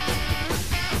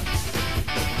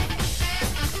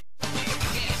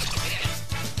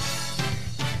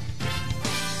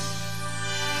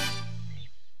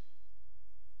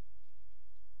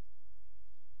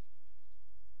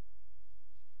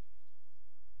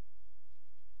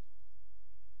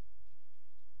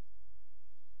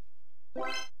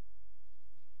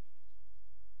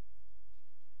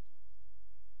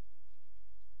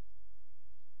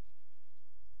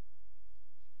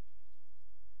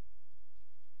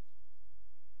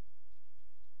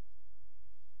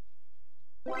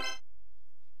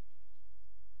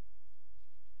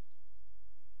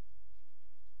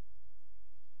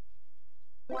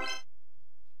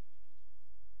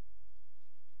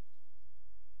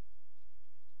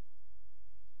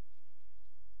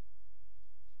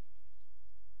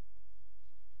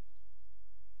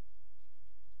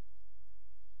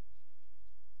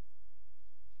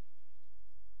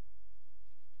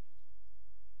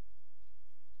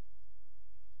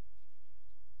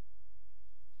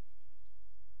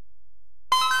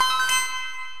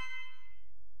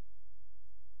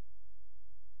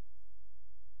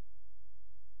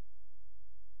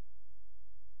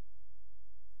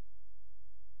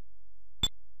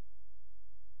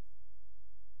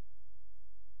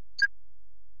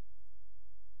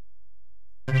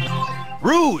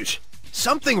 Rouge!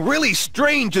 Something really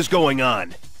strange is going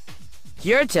on.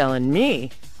 You're telling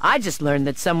me. I just learned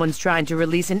that someone's trying to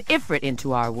release an Ifrit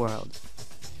into our world.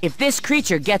 If this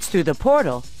creature gets through the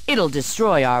portal, it'll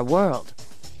destroy our world.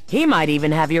 He might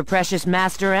even have your precious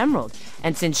Master Emerald.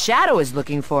 And since Shadow is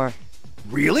looking for...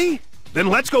 Really? Then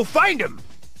let's go find him!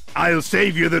 I'll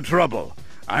save you the trouble.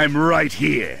 I'm right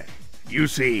here. You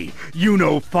see, you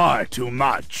know far too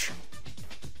much.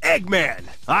 Eggman!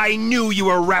 I knew you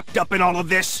were wrapped up in all of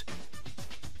this!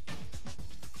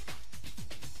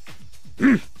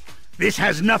 This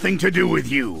has nothing to do with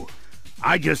you.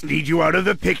 I just need you out of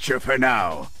the picture for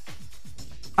now.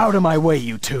 Out of my way,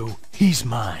 you two. He's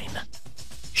mine.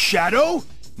 Shadow?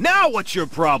 Now what's your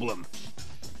problem?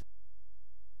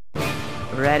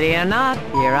 Ready or not,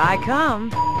 here I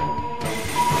come.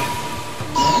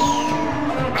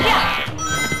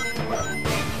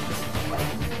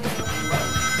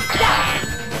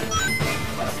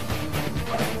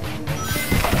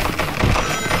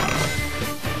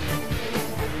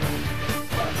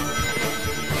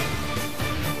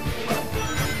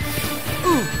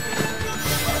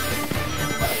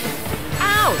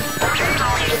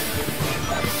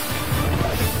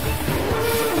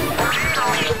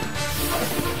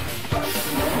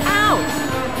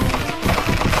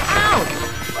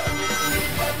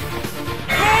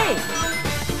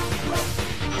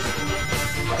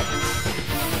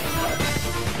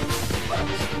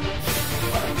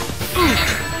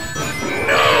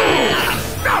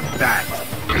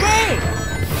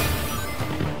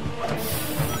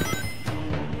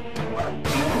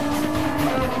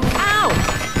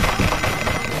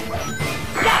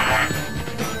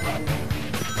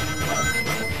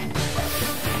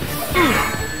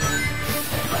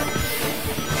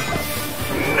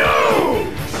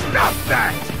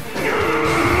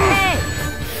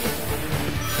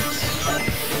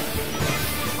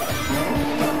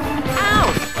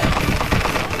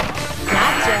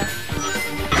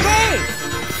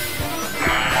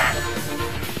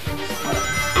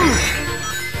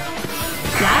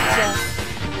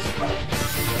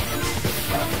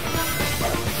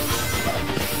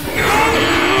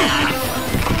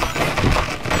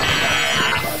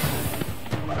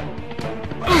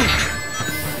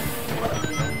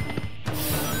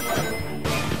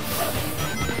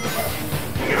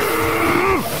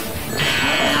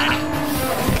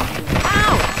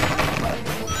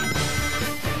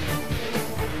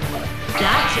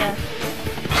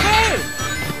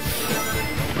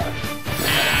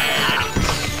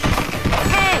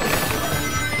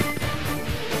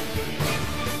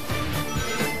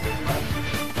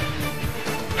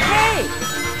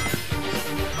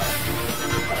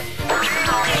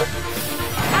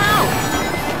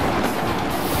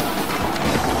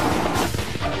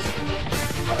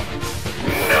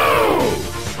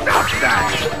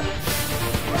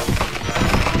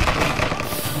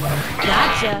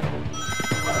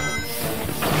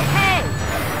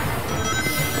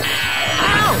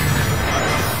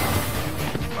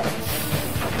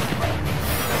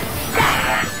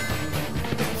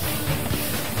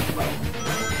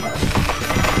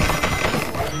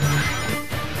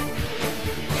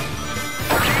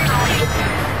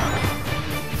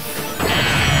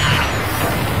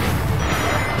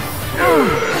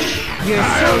 You're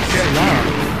so slow.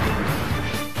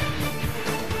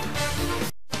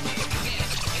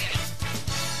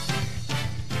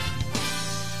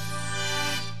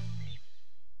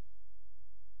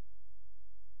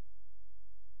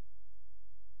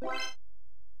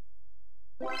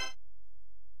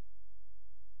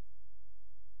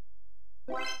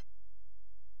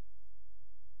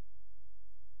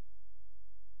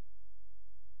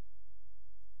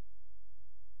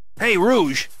 Hey,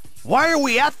 Rouge, why are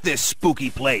we at this spooky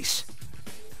place?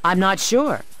 I'm not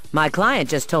sure. My client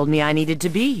just told me I needed to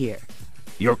be here.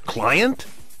 Your client?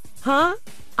 Huh?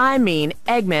 I mean,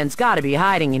 Eggman's gotta be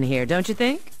hiding in here, don't you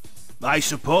think? I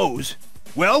suppose.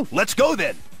 Well, let's go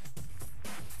then.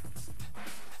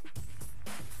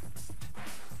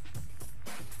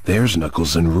 There's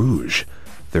Knuckles and Rouge.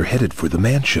 They're headed for the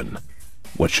mansion.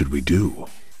 What should we do?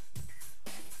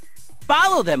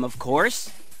 Follow them, of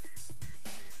course.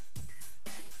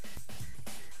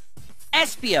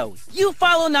 Espio, you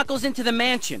follow Knuckles into the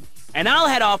mansion, and I'll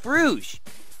head off Rouge.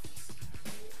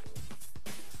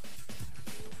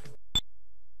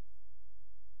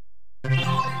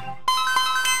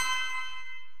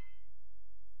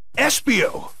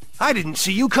 Espio! I didn't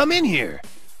see you come in here.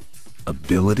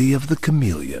 Ability of the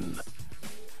chameleon.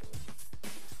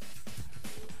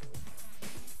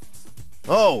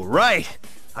 Oh, right.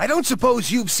 I don't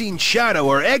suppose you've seen Shadow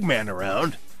or Eggman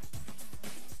around.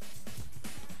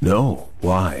 No,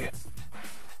 why?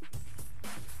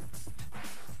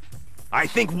 I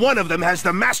think one of them has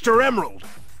the Master Emerald.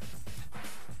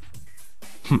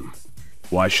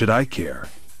 Why should I care?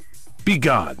 Be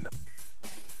gone.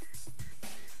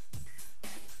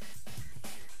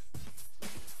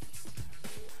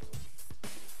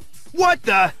 What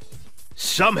the?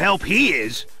 Some help he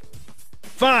is.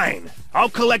 Fine, I'll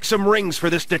collect some rings for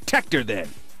this detector then.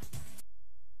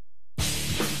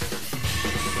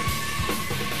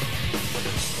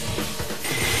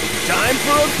 Time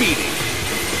for a beating.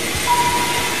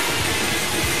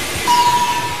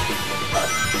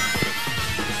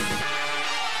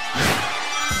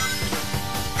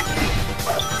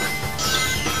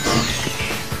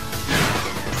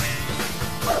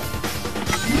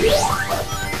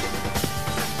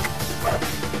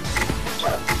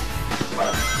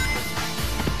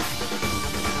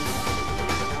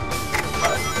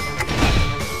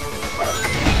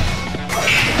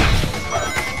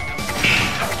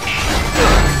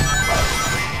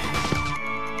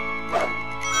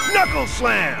 Knuckle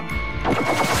Slam!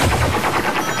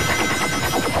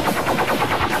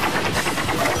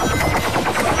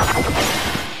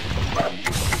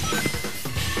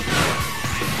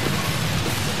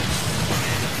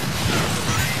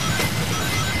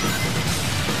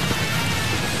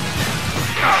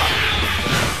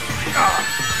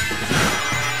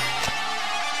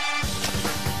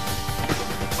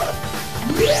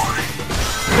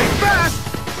 Think fast!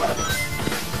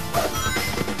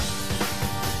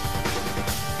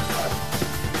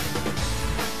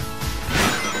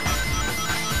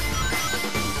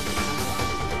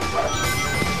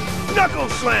 Knuckle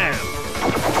Slam!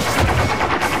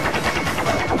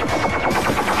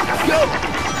 Go!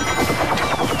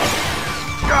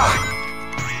 Ah!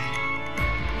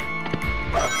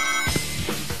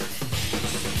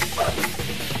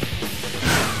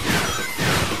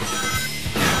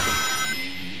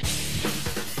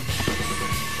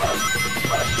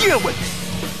 Deal with it!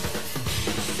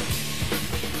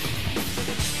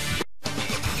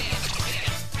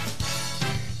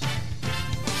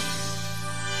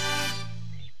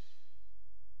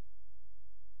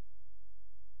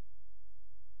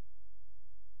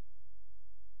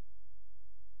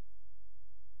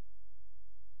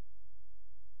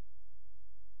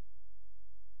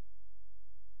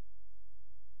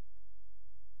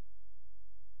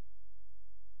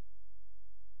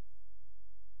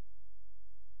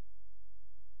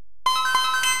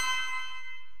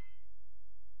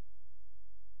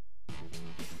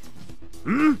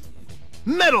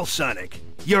 Metal Sonic!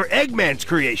 You're Eggman's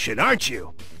creation, aren't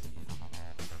you?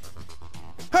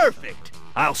 Perfect!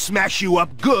 I'll smash you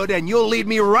up good and you'll lead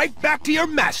me right back to your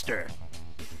master!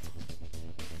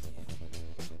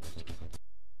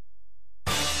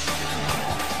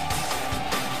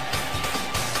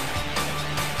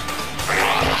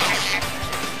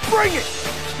 Bring it!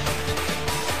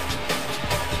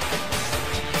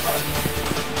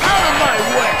 Out of my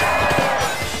way!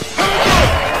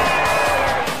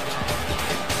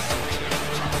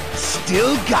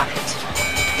 Still got it.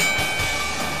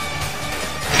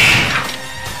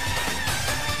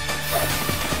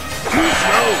 Too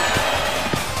slow.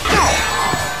 No.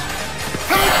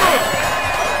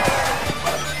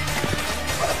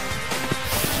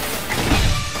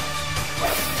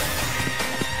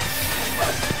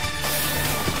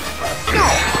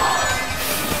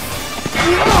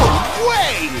 No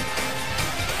way!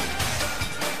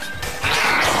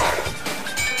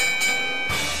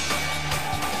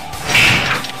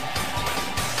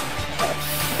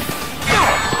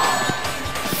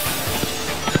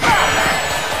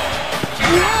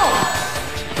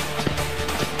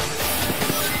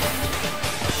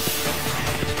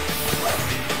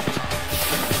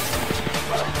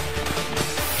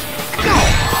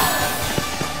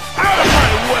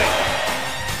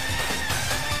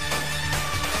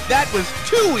 That was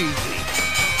too easy!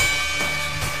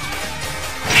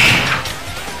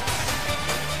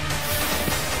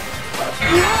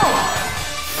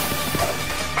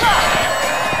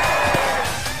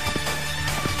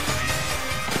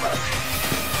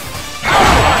 Out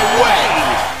of my way!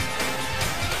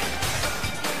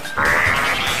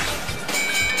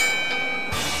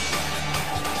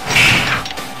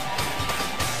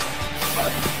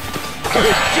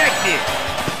 Rejected!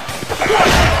 What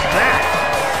is that?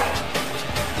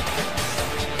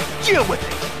 Deal with it!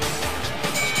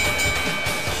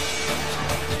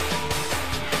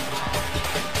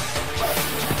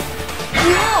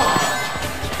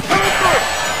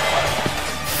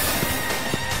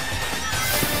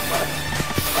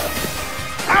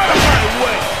 Out of my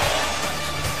way!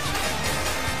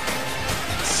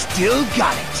 Still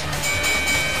got it!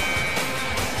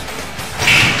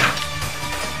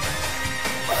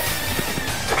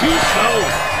 Too slow!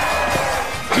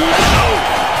 Too slow!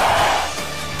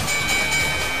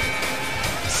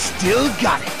 Still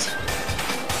got it.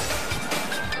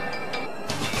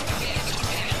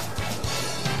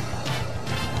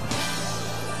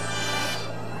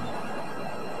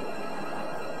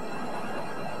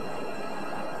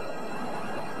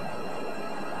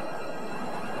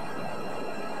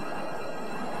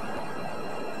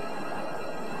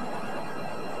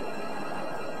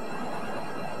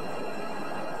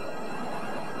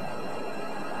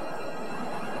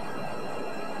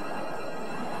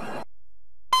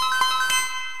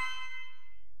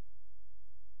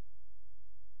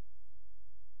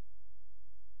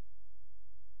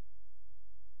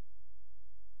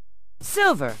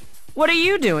 Silver, what are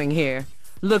you doing here?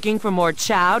 Looking for more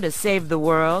chow to save the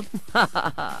world?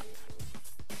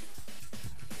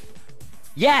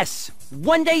 Yes!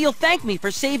 One day you'll thank me for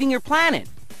saving your planet.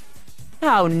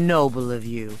 How noble of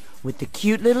you, with the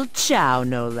cute little chow,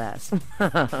 no less.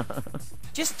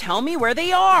 Just tell me where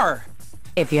they are.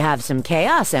 If you have some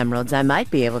Chaos Emeralds, I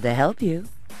might be able to help you.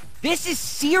 This is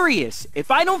serious. If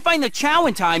I don't find the chow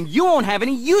in time, you won't have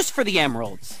any use for the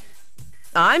emeralds.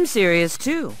 I'm serious,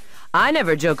 too. I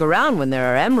never joke around when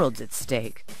there are emeralds at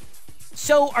stake.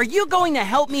 So, are you going to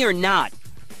help me or not?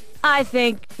 I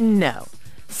think no.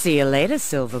 See you later,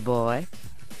 Silver Boy.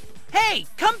 Hey,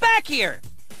 come back here!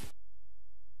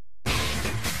 You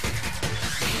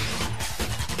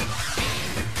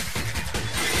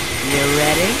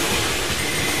ready?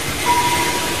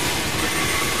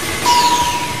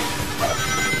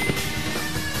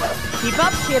 Keep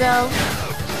up, kiddo.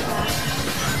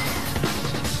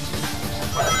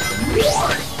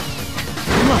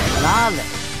 Lolly.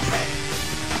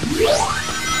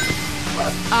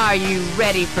 Are you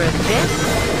ready for this?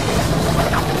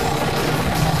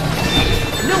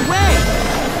 No way!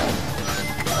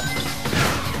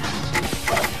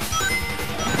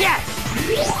 Yes!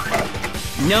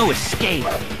 No escape.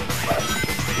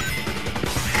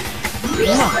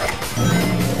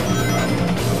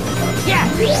 Yes!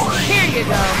 Here you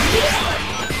go.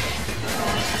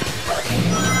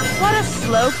 What a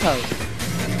slowpoke.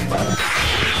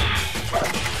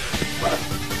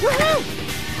 Woohoo!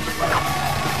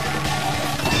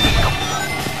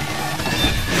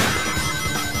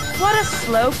 What a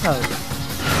slowpoke.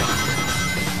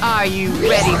 Are you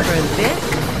ready for this?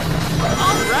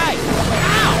 All right.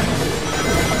 Ow!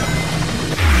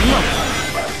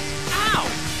 Ow!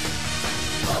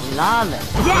 Lolly.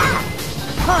 Yeah!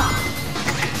 Huh.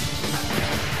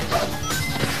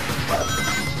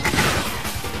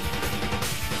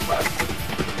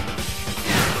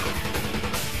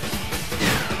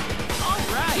 All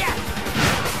right. Yes!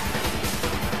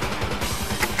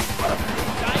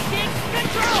 Psychic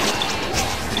control!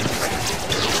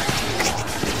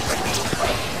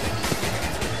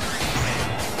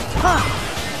 Huh.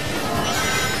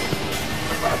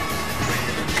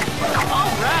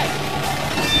 All right.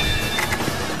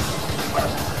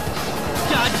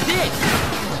 Dodge this.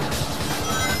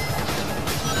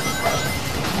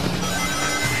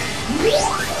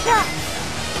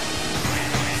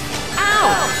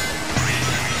 Ow!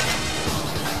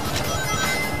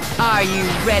 Are you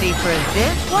ready for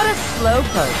this? What a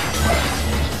slowpoke.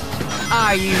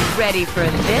 Are you ready for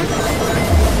this?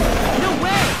 No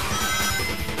way.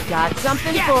 Got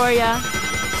something Yes. for ya.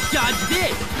 Dodge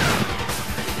this.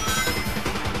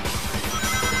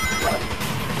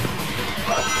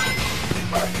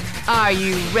 Are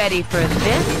you ready for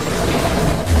this?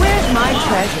 Where's my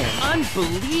treasure?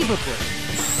 Unbelievable.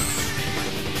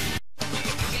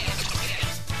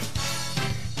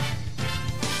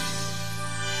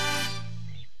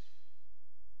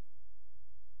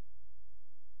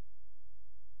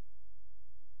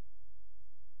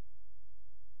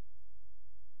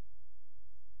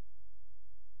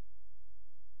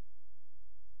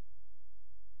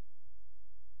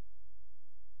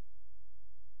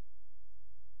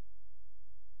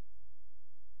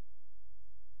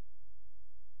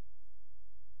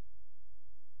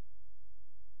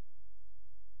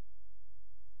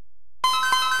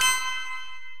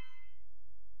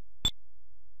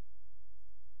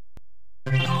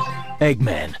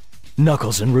 Eggman,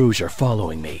 Knuckles and Rouge are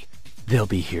following me. They'll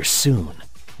be here soon,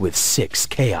 with 6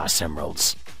 Chaos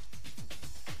Emeralds.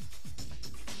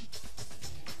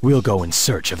 We'll go in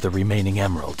search of the remaining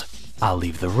emerald. I'll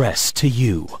leave the rest to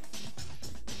you.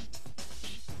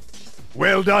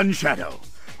 Well done, Shadow.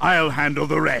 I'll handle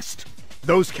the rest.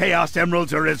 Those Chaos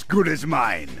Emeralds are as good as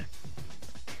mine.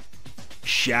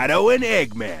 Shadow and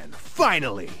Eggman,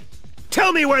 finally!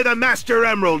 Tell me where the Master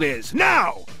Emerald is,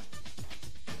 now!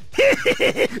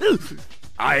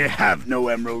 I have no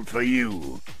emerald for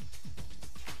you.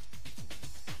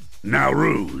 Now,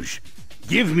 Rouge,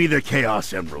 give me the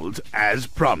Chaos Emeralds as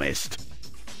promised.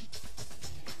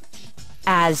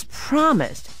 As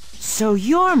promised. So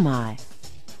you're my...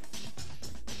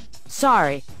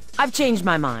 Sorry, I've changed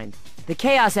my mind. The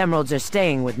Chaos Emeralds are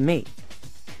staying with me.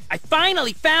 I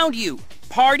finally found you.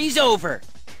 Party's over.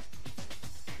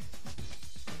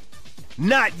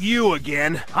 Not you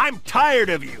again. I'm tired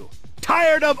of you.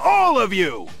 Tired of all of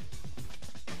you!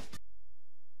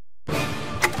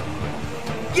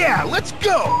 Yeah, let's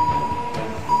go!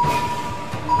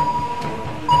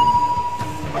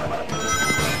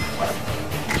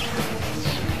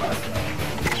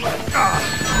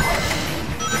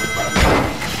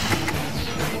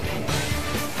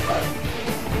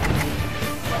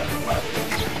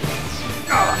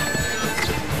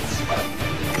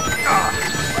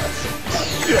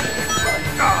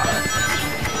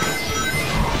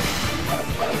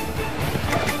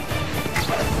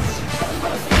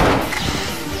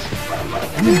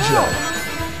 Ninja!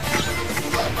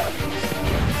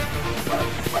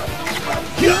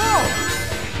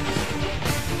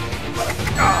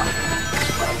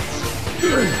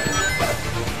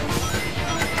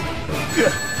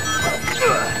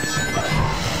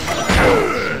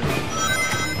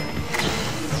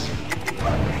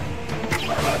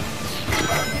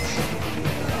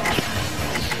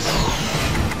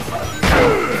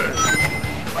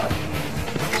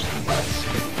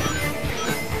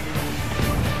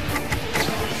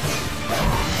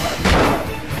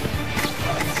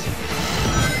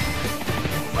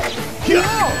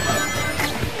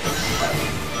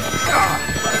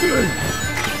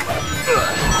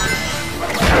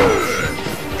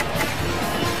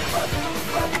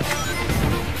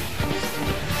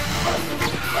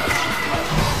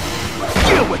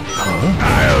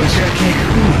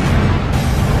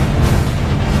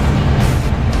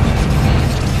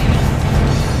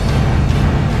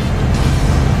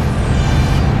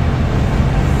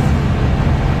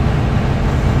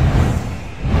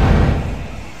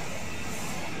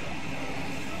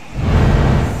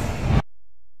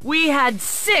 We had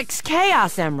 6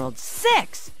 Chaos Emeralds.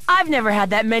 6! I've never had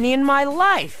that many in my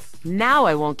life. Now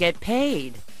I won't get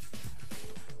paid.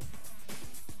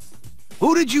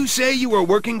 Who did you say you were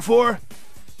working for?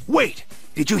 Wait,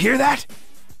 did you hear that?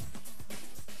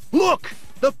 Look!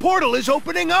 The portal is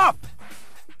opening up!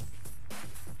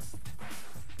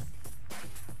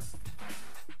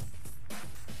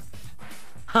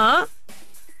 Huh?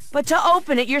 But to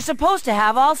open it, you're supposed to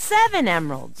have all 7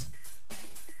 emeralds.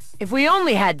 If we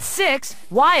only had 6,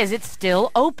 why is it still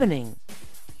opening?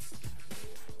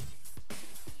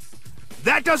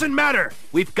 That doesn't matter!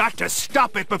 We've got to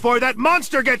stop it before that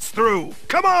monster gets through!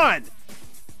 Come on!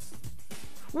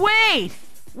 Wait!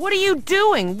 What are you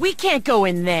doing? We can't go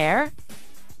in there.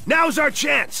 Now's our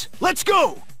chance! Let's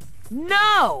go!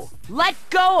 No! Let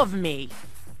go of me!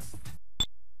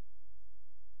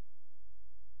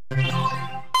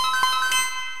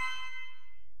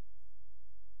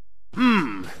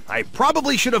 I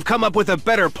probably should have come up with a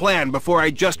better plan before I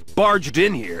just barged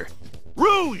in here.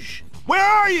 Rouge! Where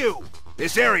are you?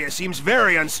 This area seems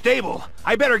very unstable.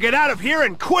 I better get out of here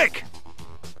and quick!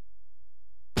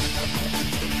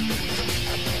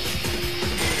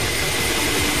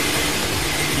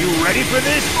 You ready for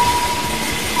this?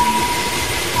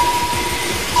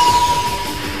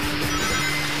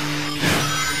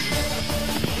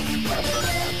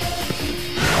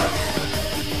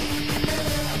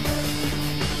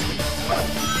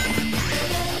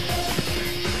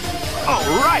 All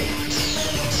right!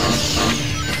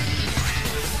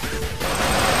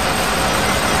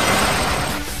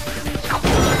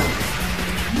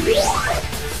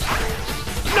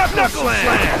 Knuckle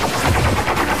Slam!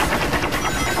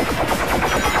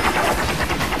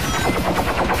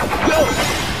 Go!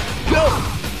 Go!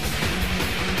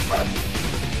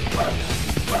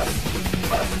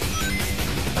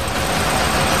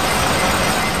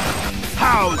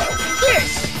 How's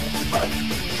this?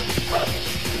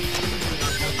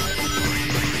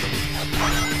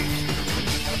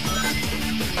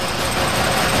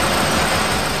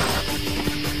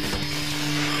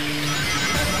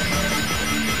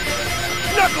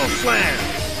 Knuckle Slam!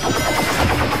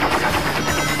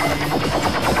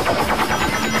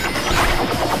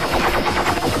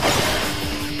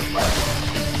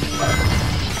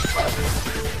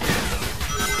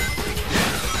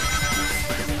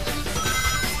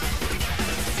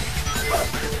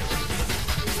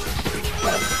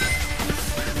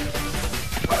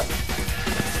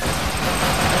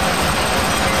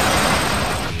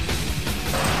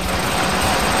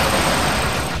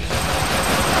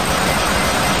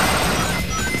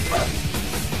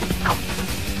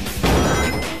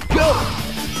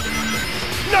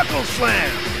 Knuckle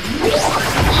Slam!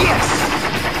 Yes!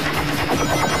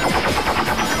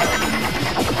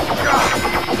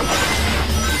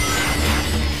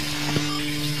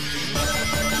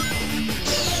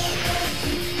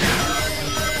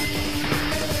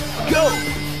 Go!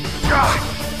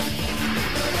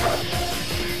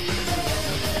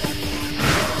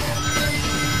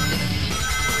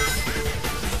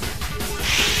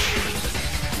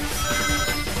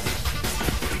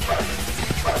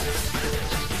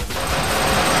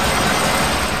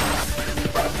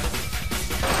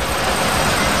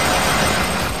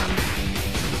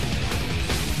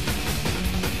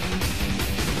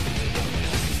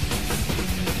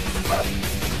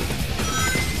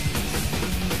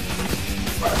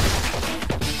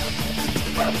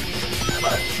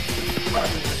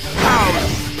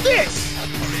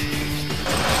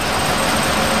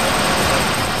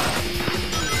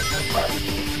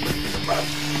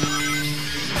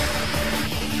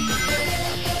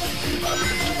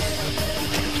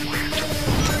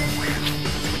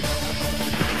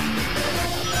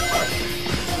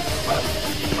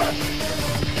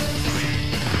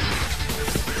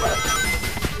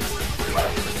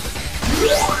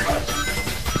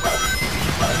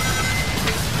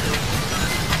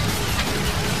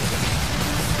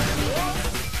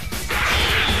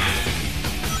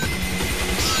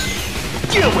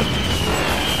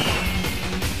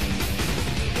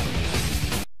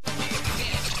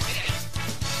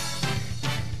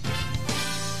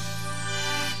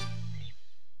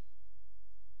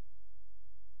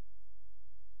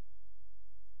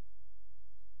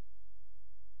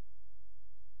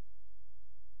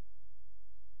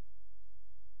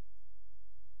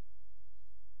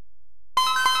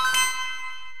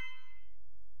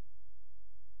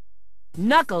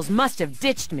 Knuckles must have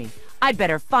ditched me. I'd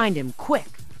better find him quick.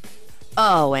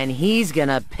 Oh, and he's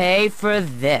gonna pay for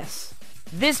this.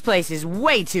 This place is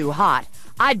way too hot.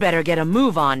 I'd better get a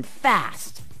move on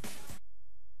fast.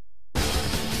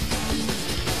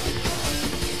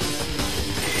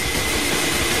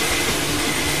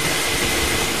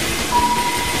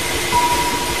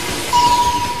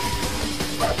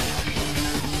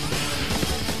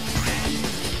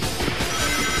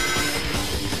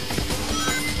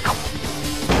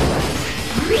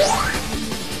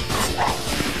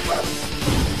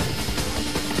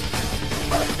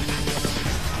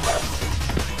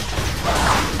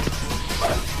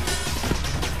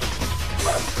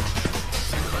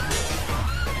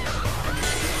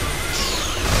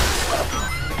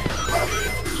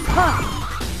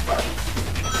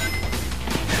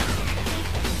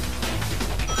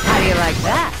 How do you like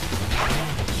that?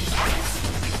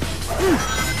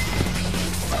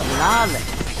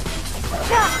 Flawless.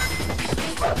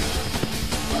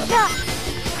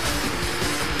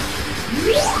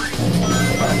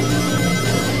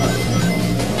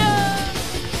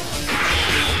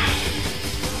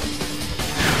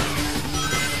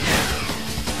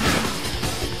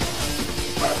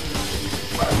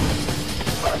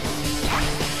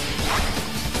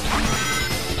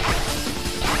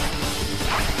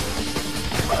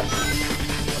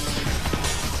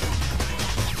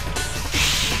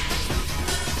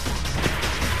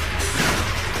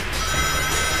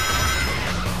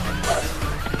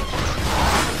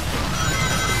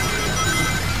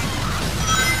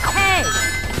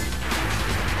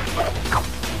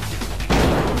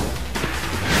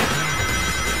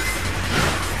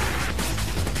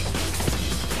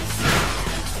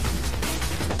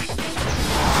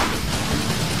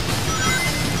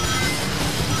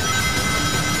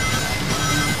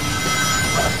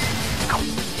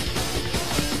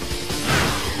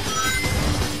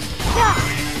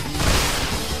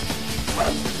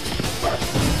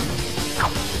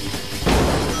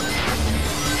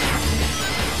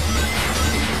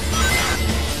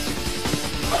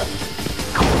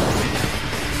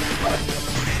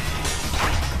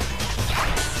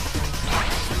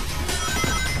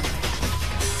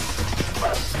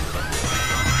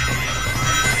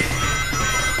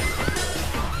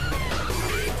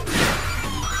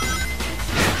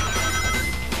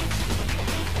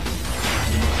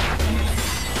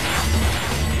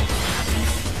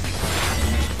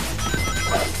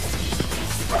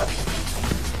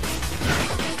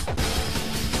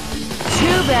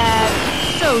 Too bad.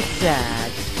 So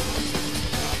sad.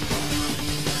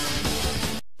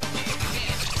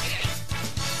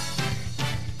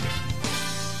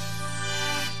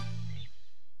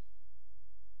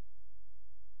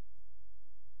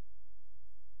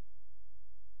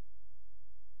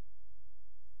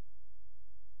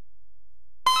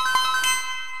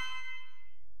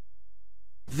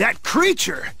 That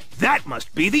creature! That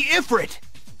must be the Ifrit!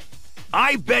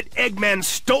 I bet Eggman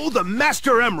stole the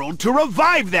Master Emerald to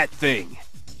revive that thing!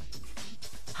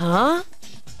 Huh?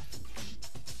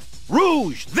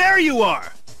 Rouge, there you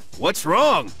are! What's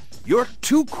wrong? You're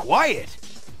too quiet.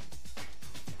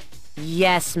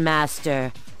 Yes,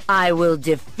 Master. I will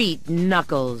defeat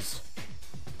Knuckles.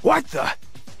 What the?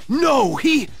 No,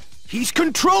 he's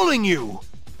controlling you!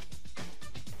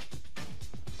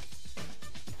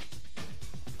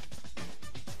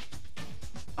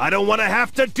 I don't want to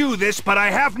have to do this, but I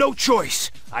have no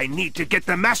choice. I need to get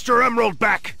the Master Emerald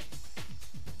back.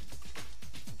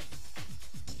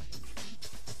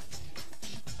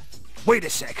 Wait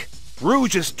a sec.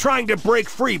 Rouge is trying to break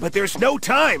free, but there's no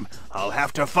time. I'll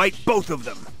have to fight both of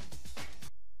them.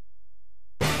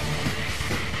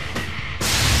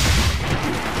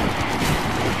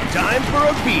 Time for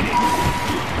a beating.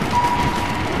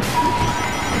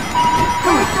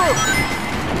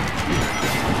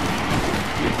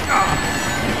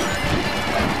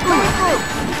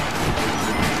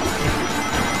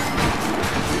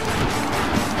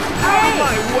 Out of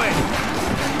my way!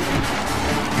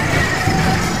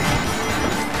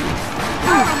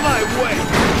 Out of my way!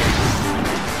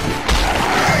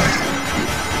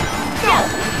 No!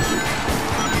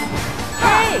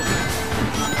 Hey!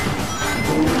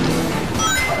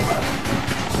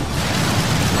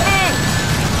 Hey!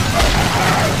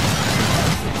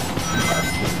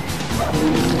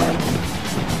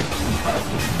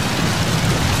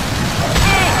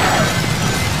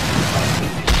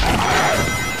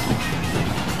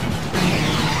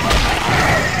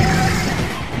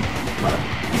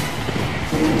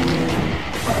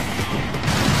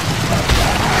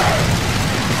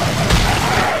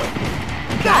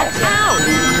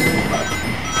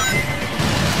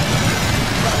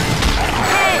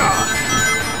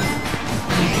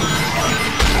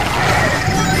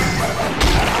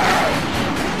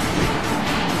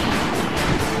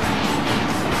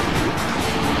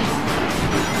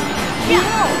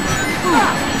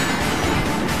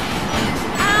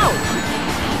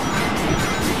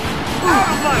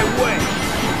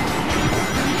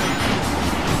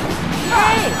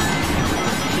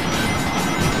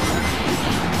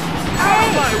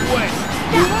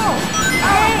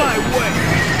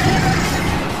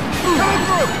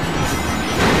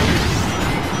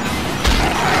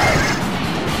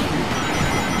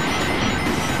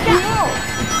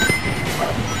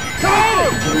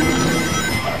 Gotcha.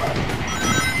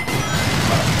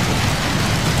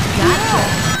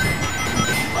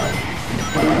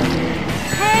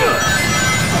 Hey!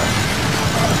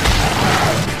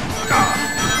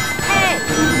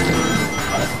 Hey!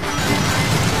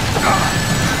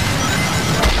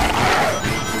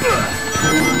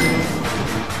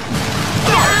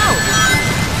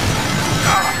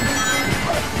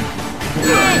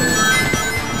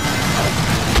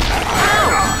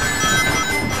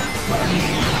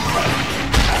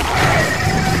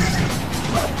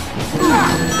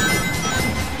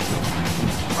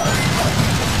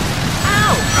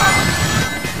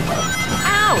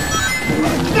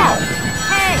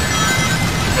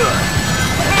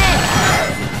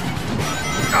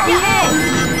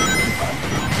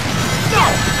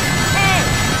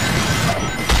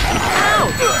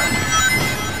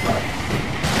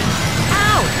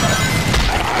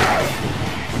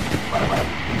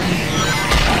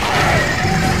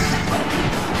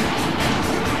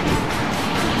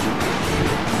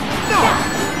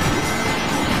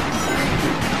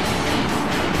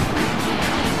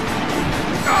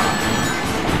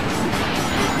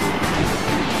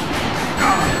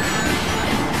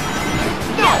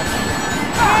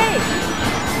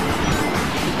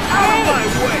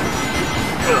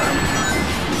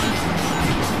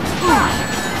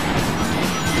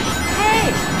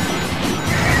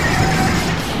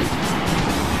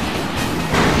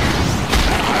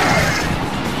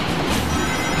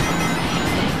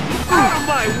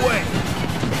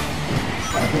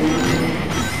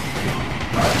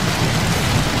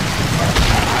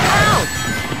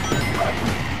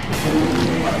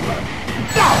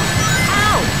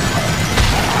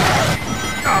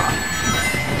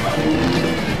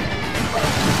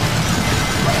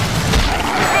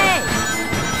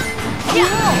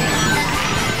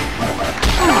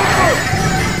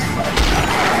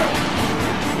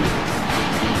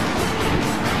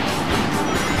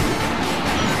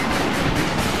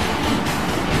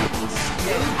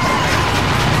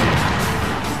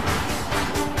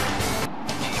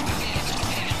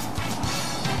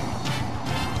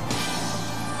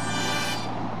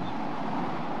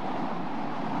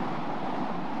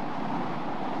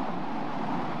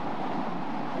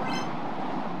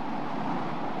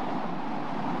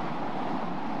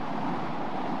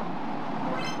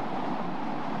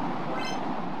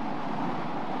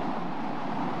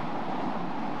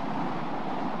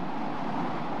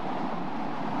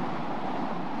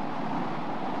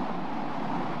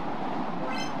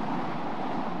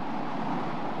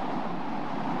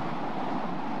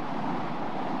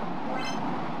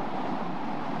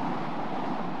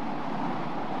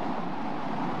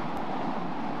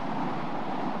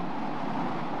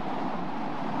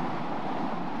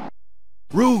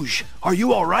 Rouge, are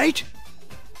you all right?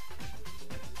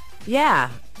 Yeah,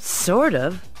 sort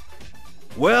of.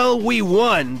 Well, we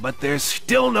won, but there's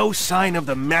still no sign of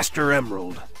the Master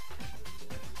Emerald.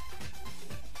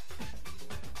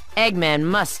 Eggman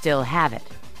must still have it.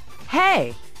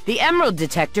 Hey, the emerald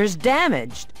detector's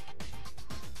damaged.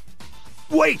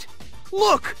 Wait!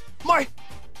 Look! My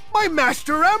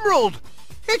Master Emerald!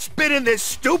 It's been in this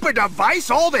stupid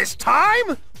device all this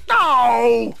time?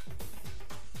 No!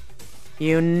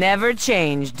 You never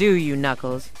change, do you,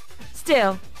 Knuckles?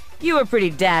 Still, you were pretty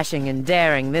dashing and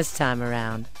daring this time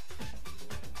around.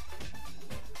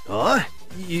 Huh?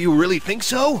 You really think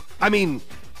so? I mean,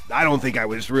 I don't think I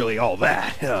was really all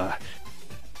that.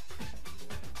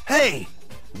 Hey!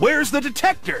 Where's the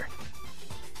detector?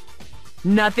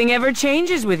 Nothing ever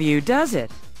changes with you, does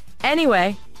it?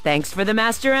 Anyway, thanks for the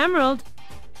Master Emerald.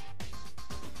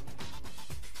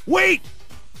 Wait!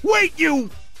 Wait, you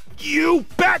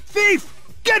bat thief!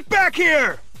 Get back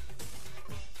here!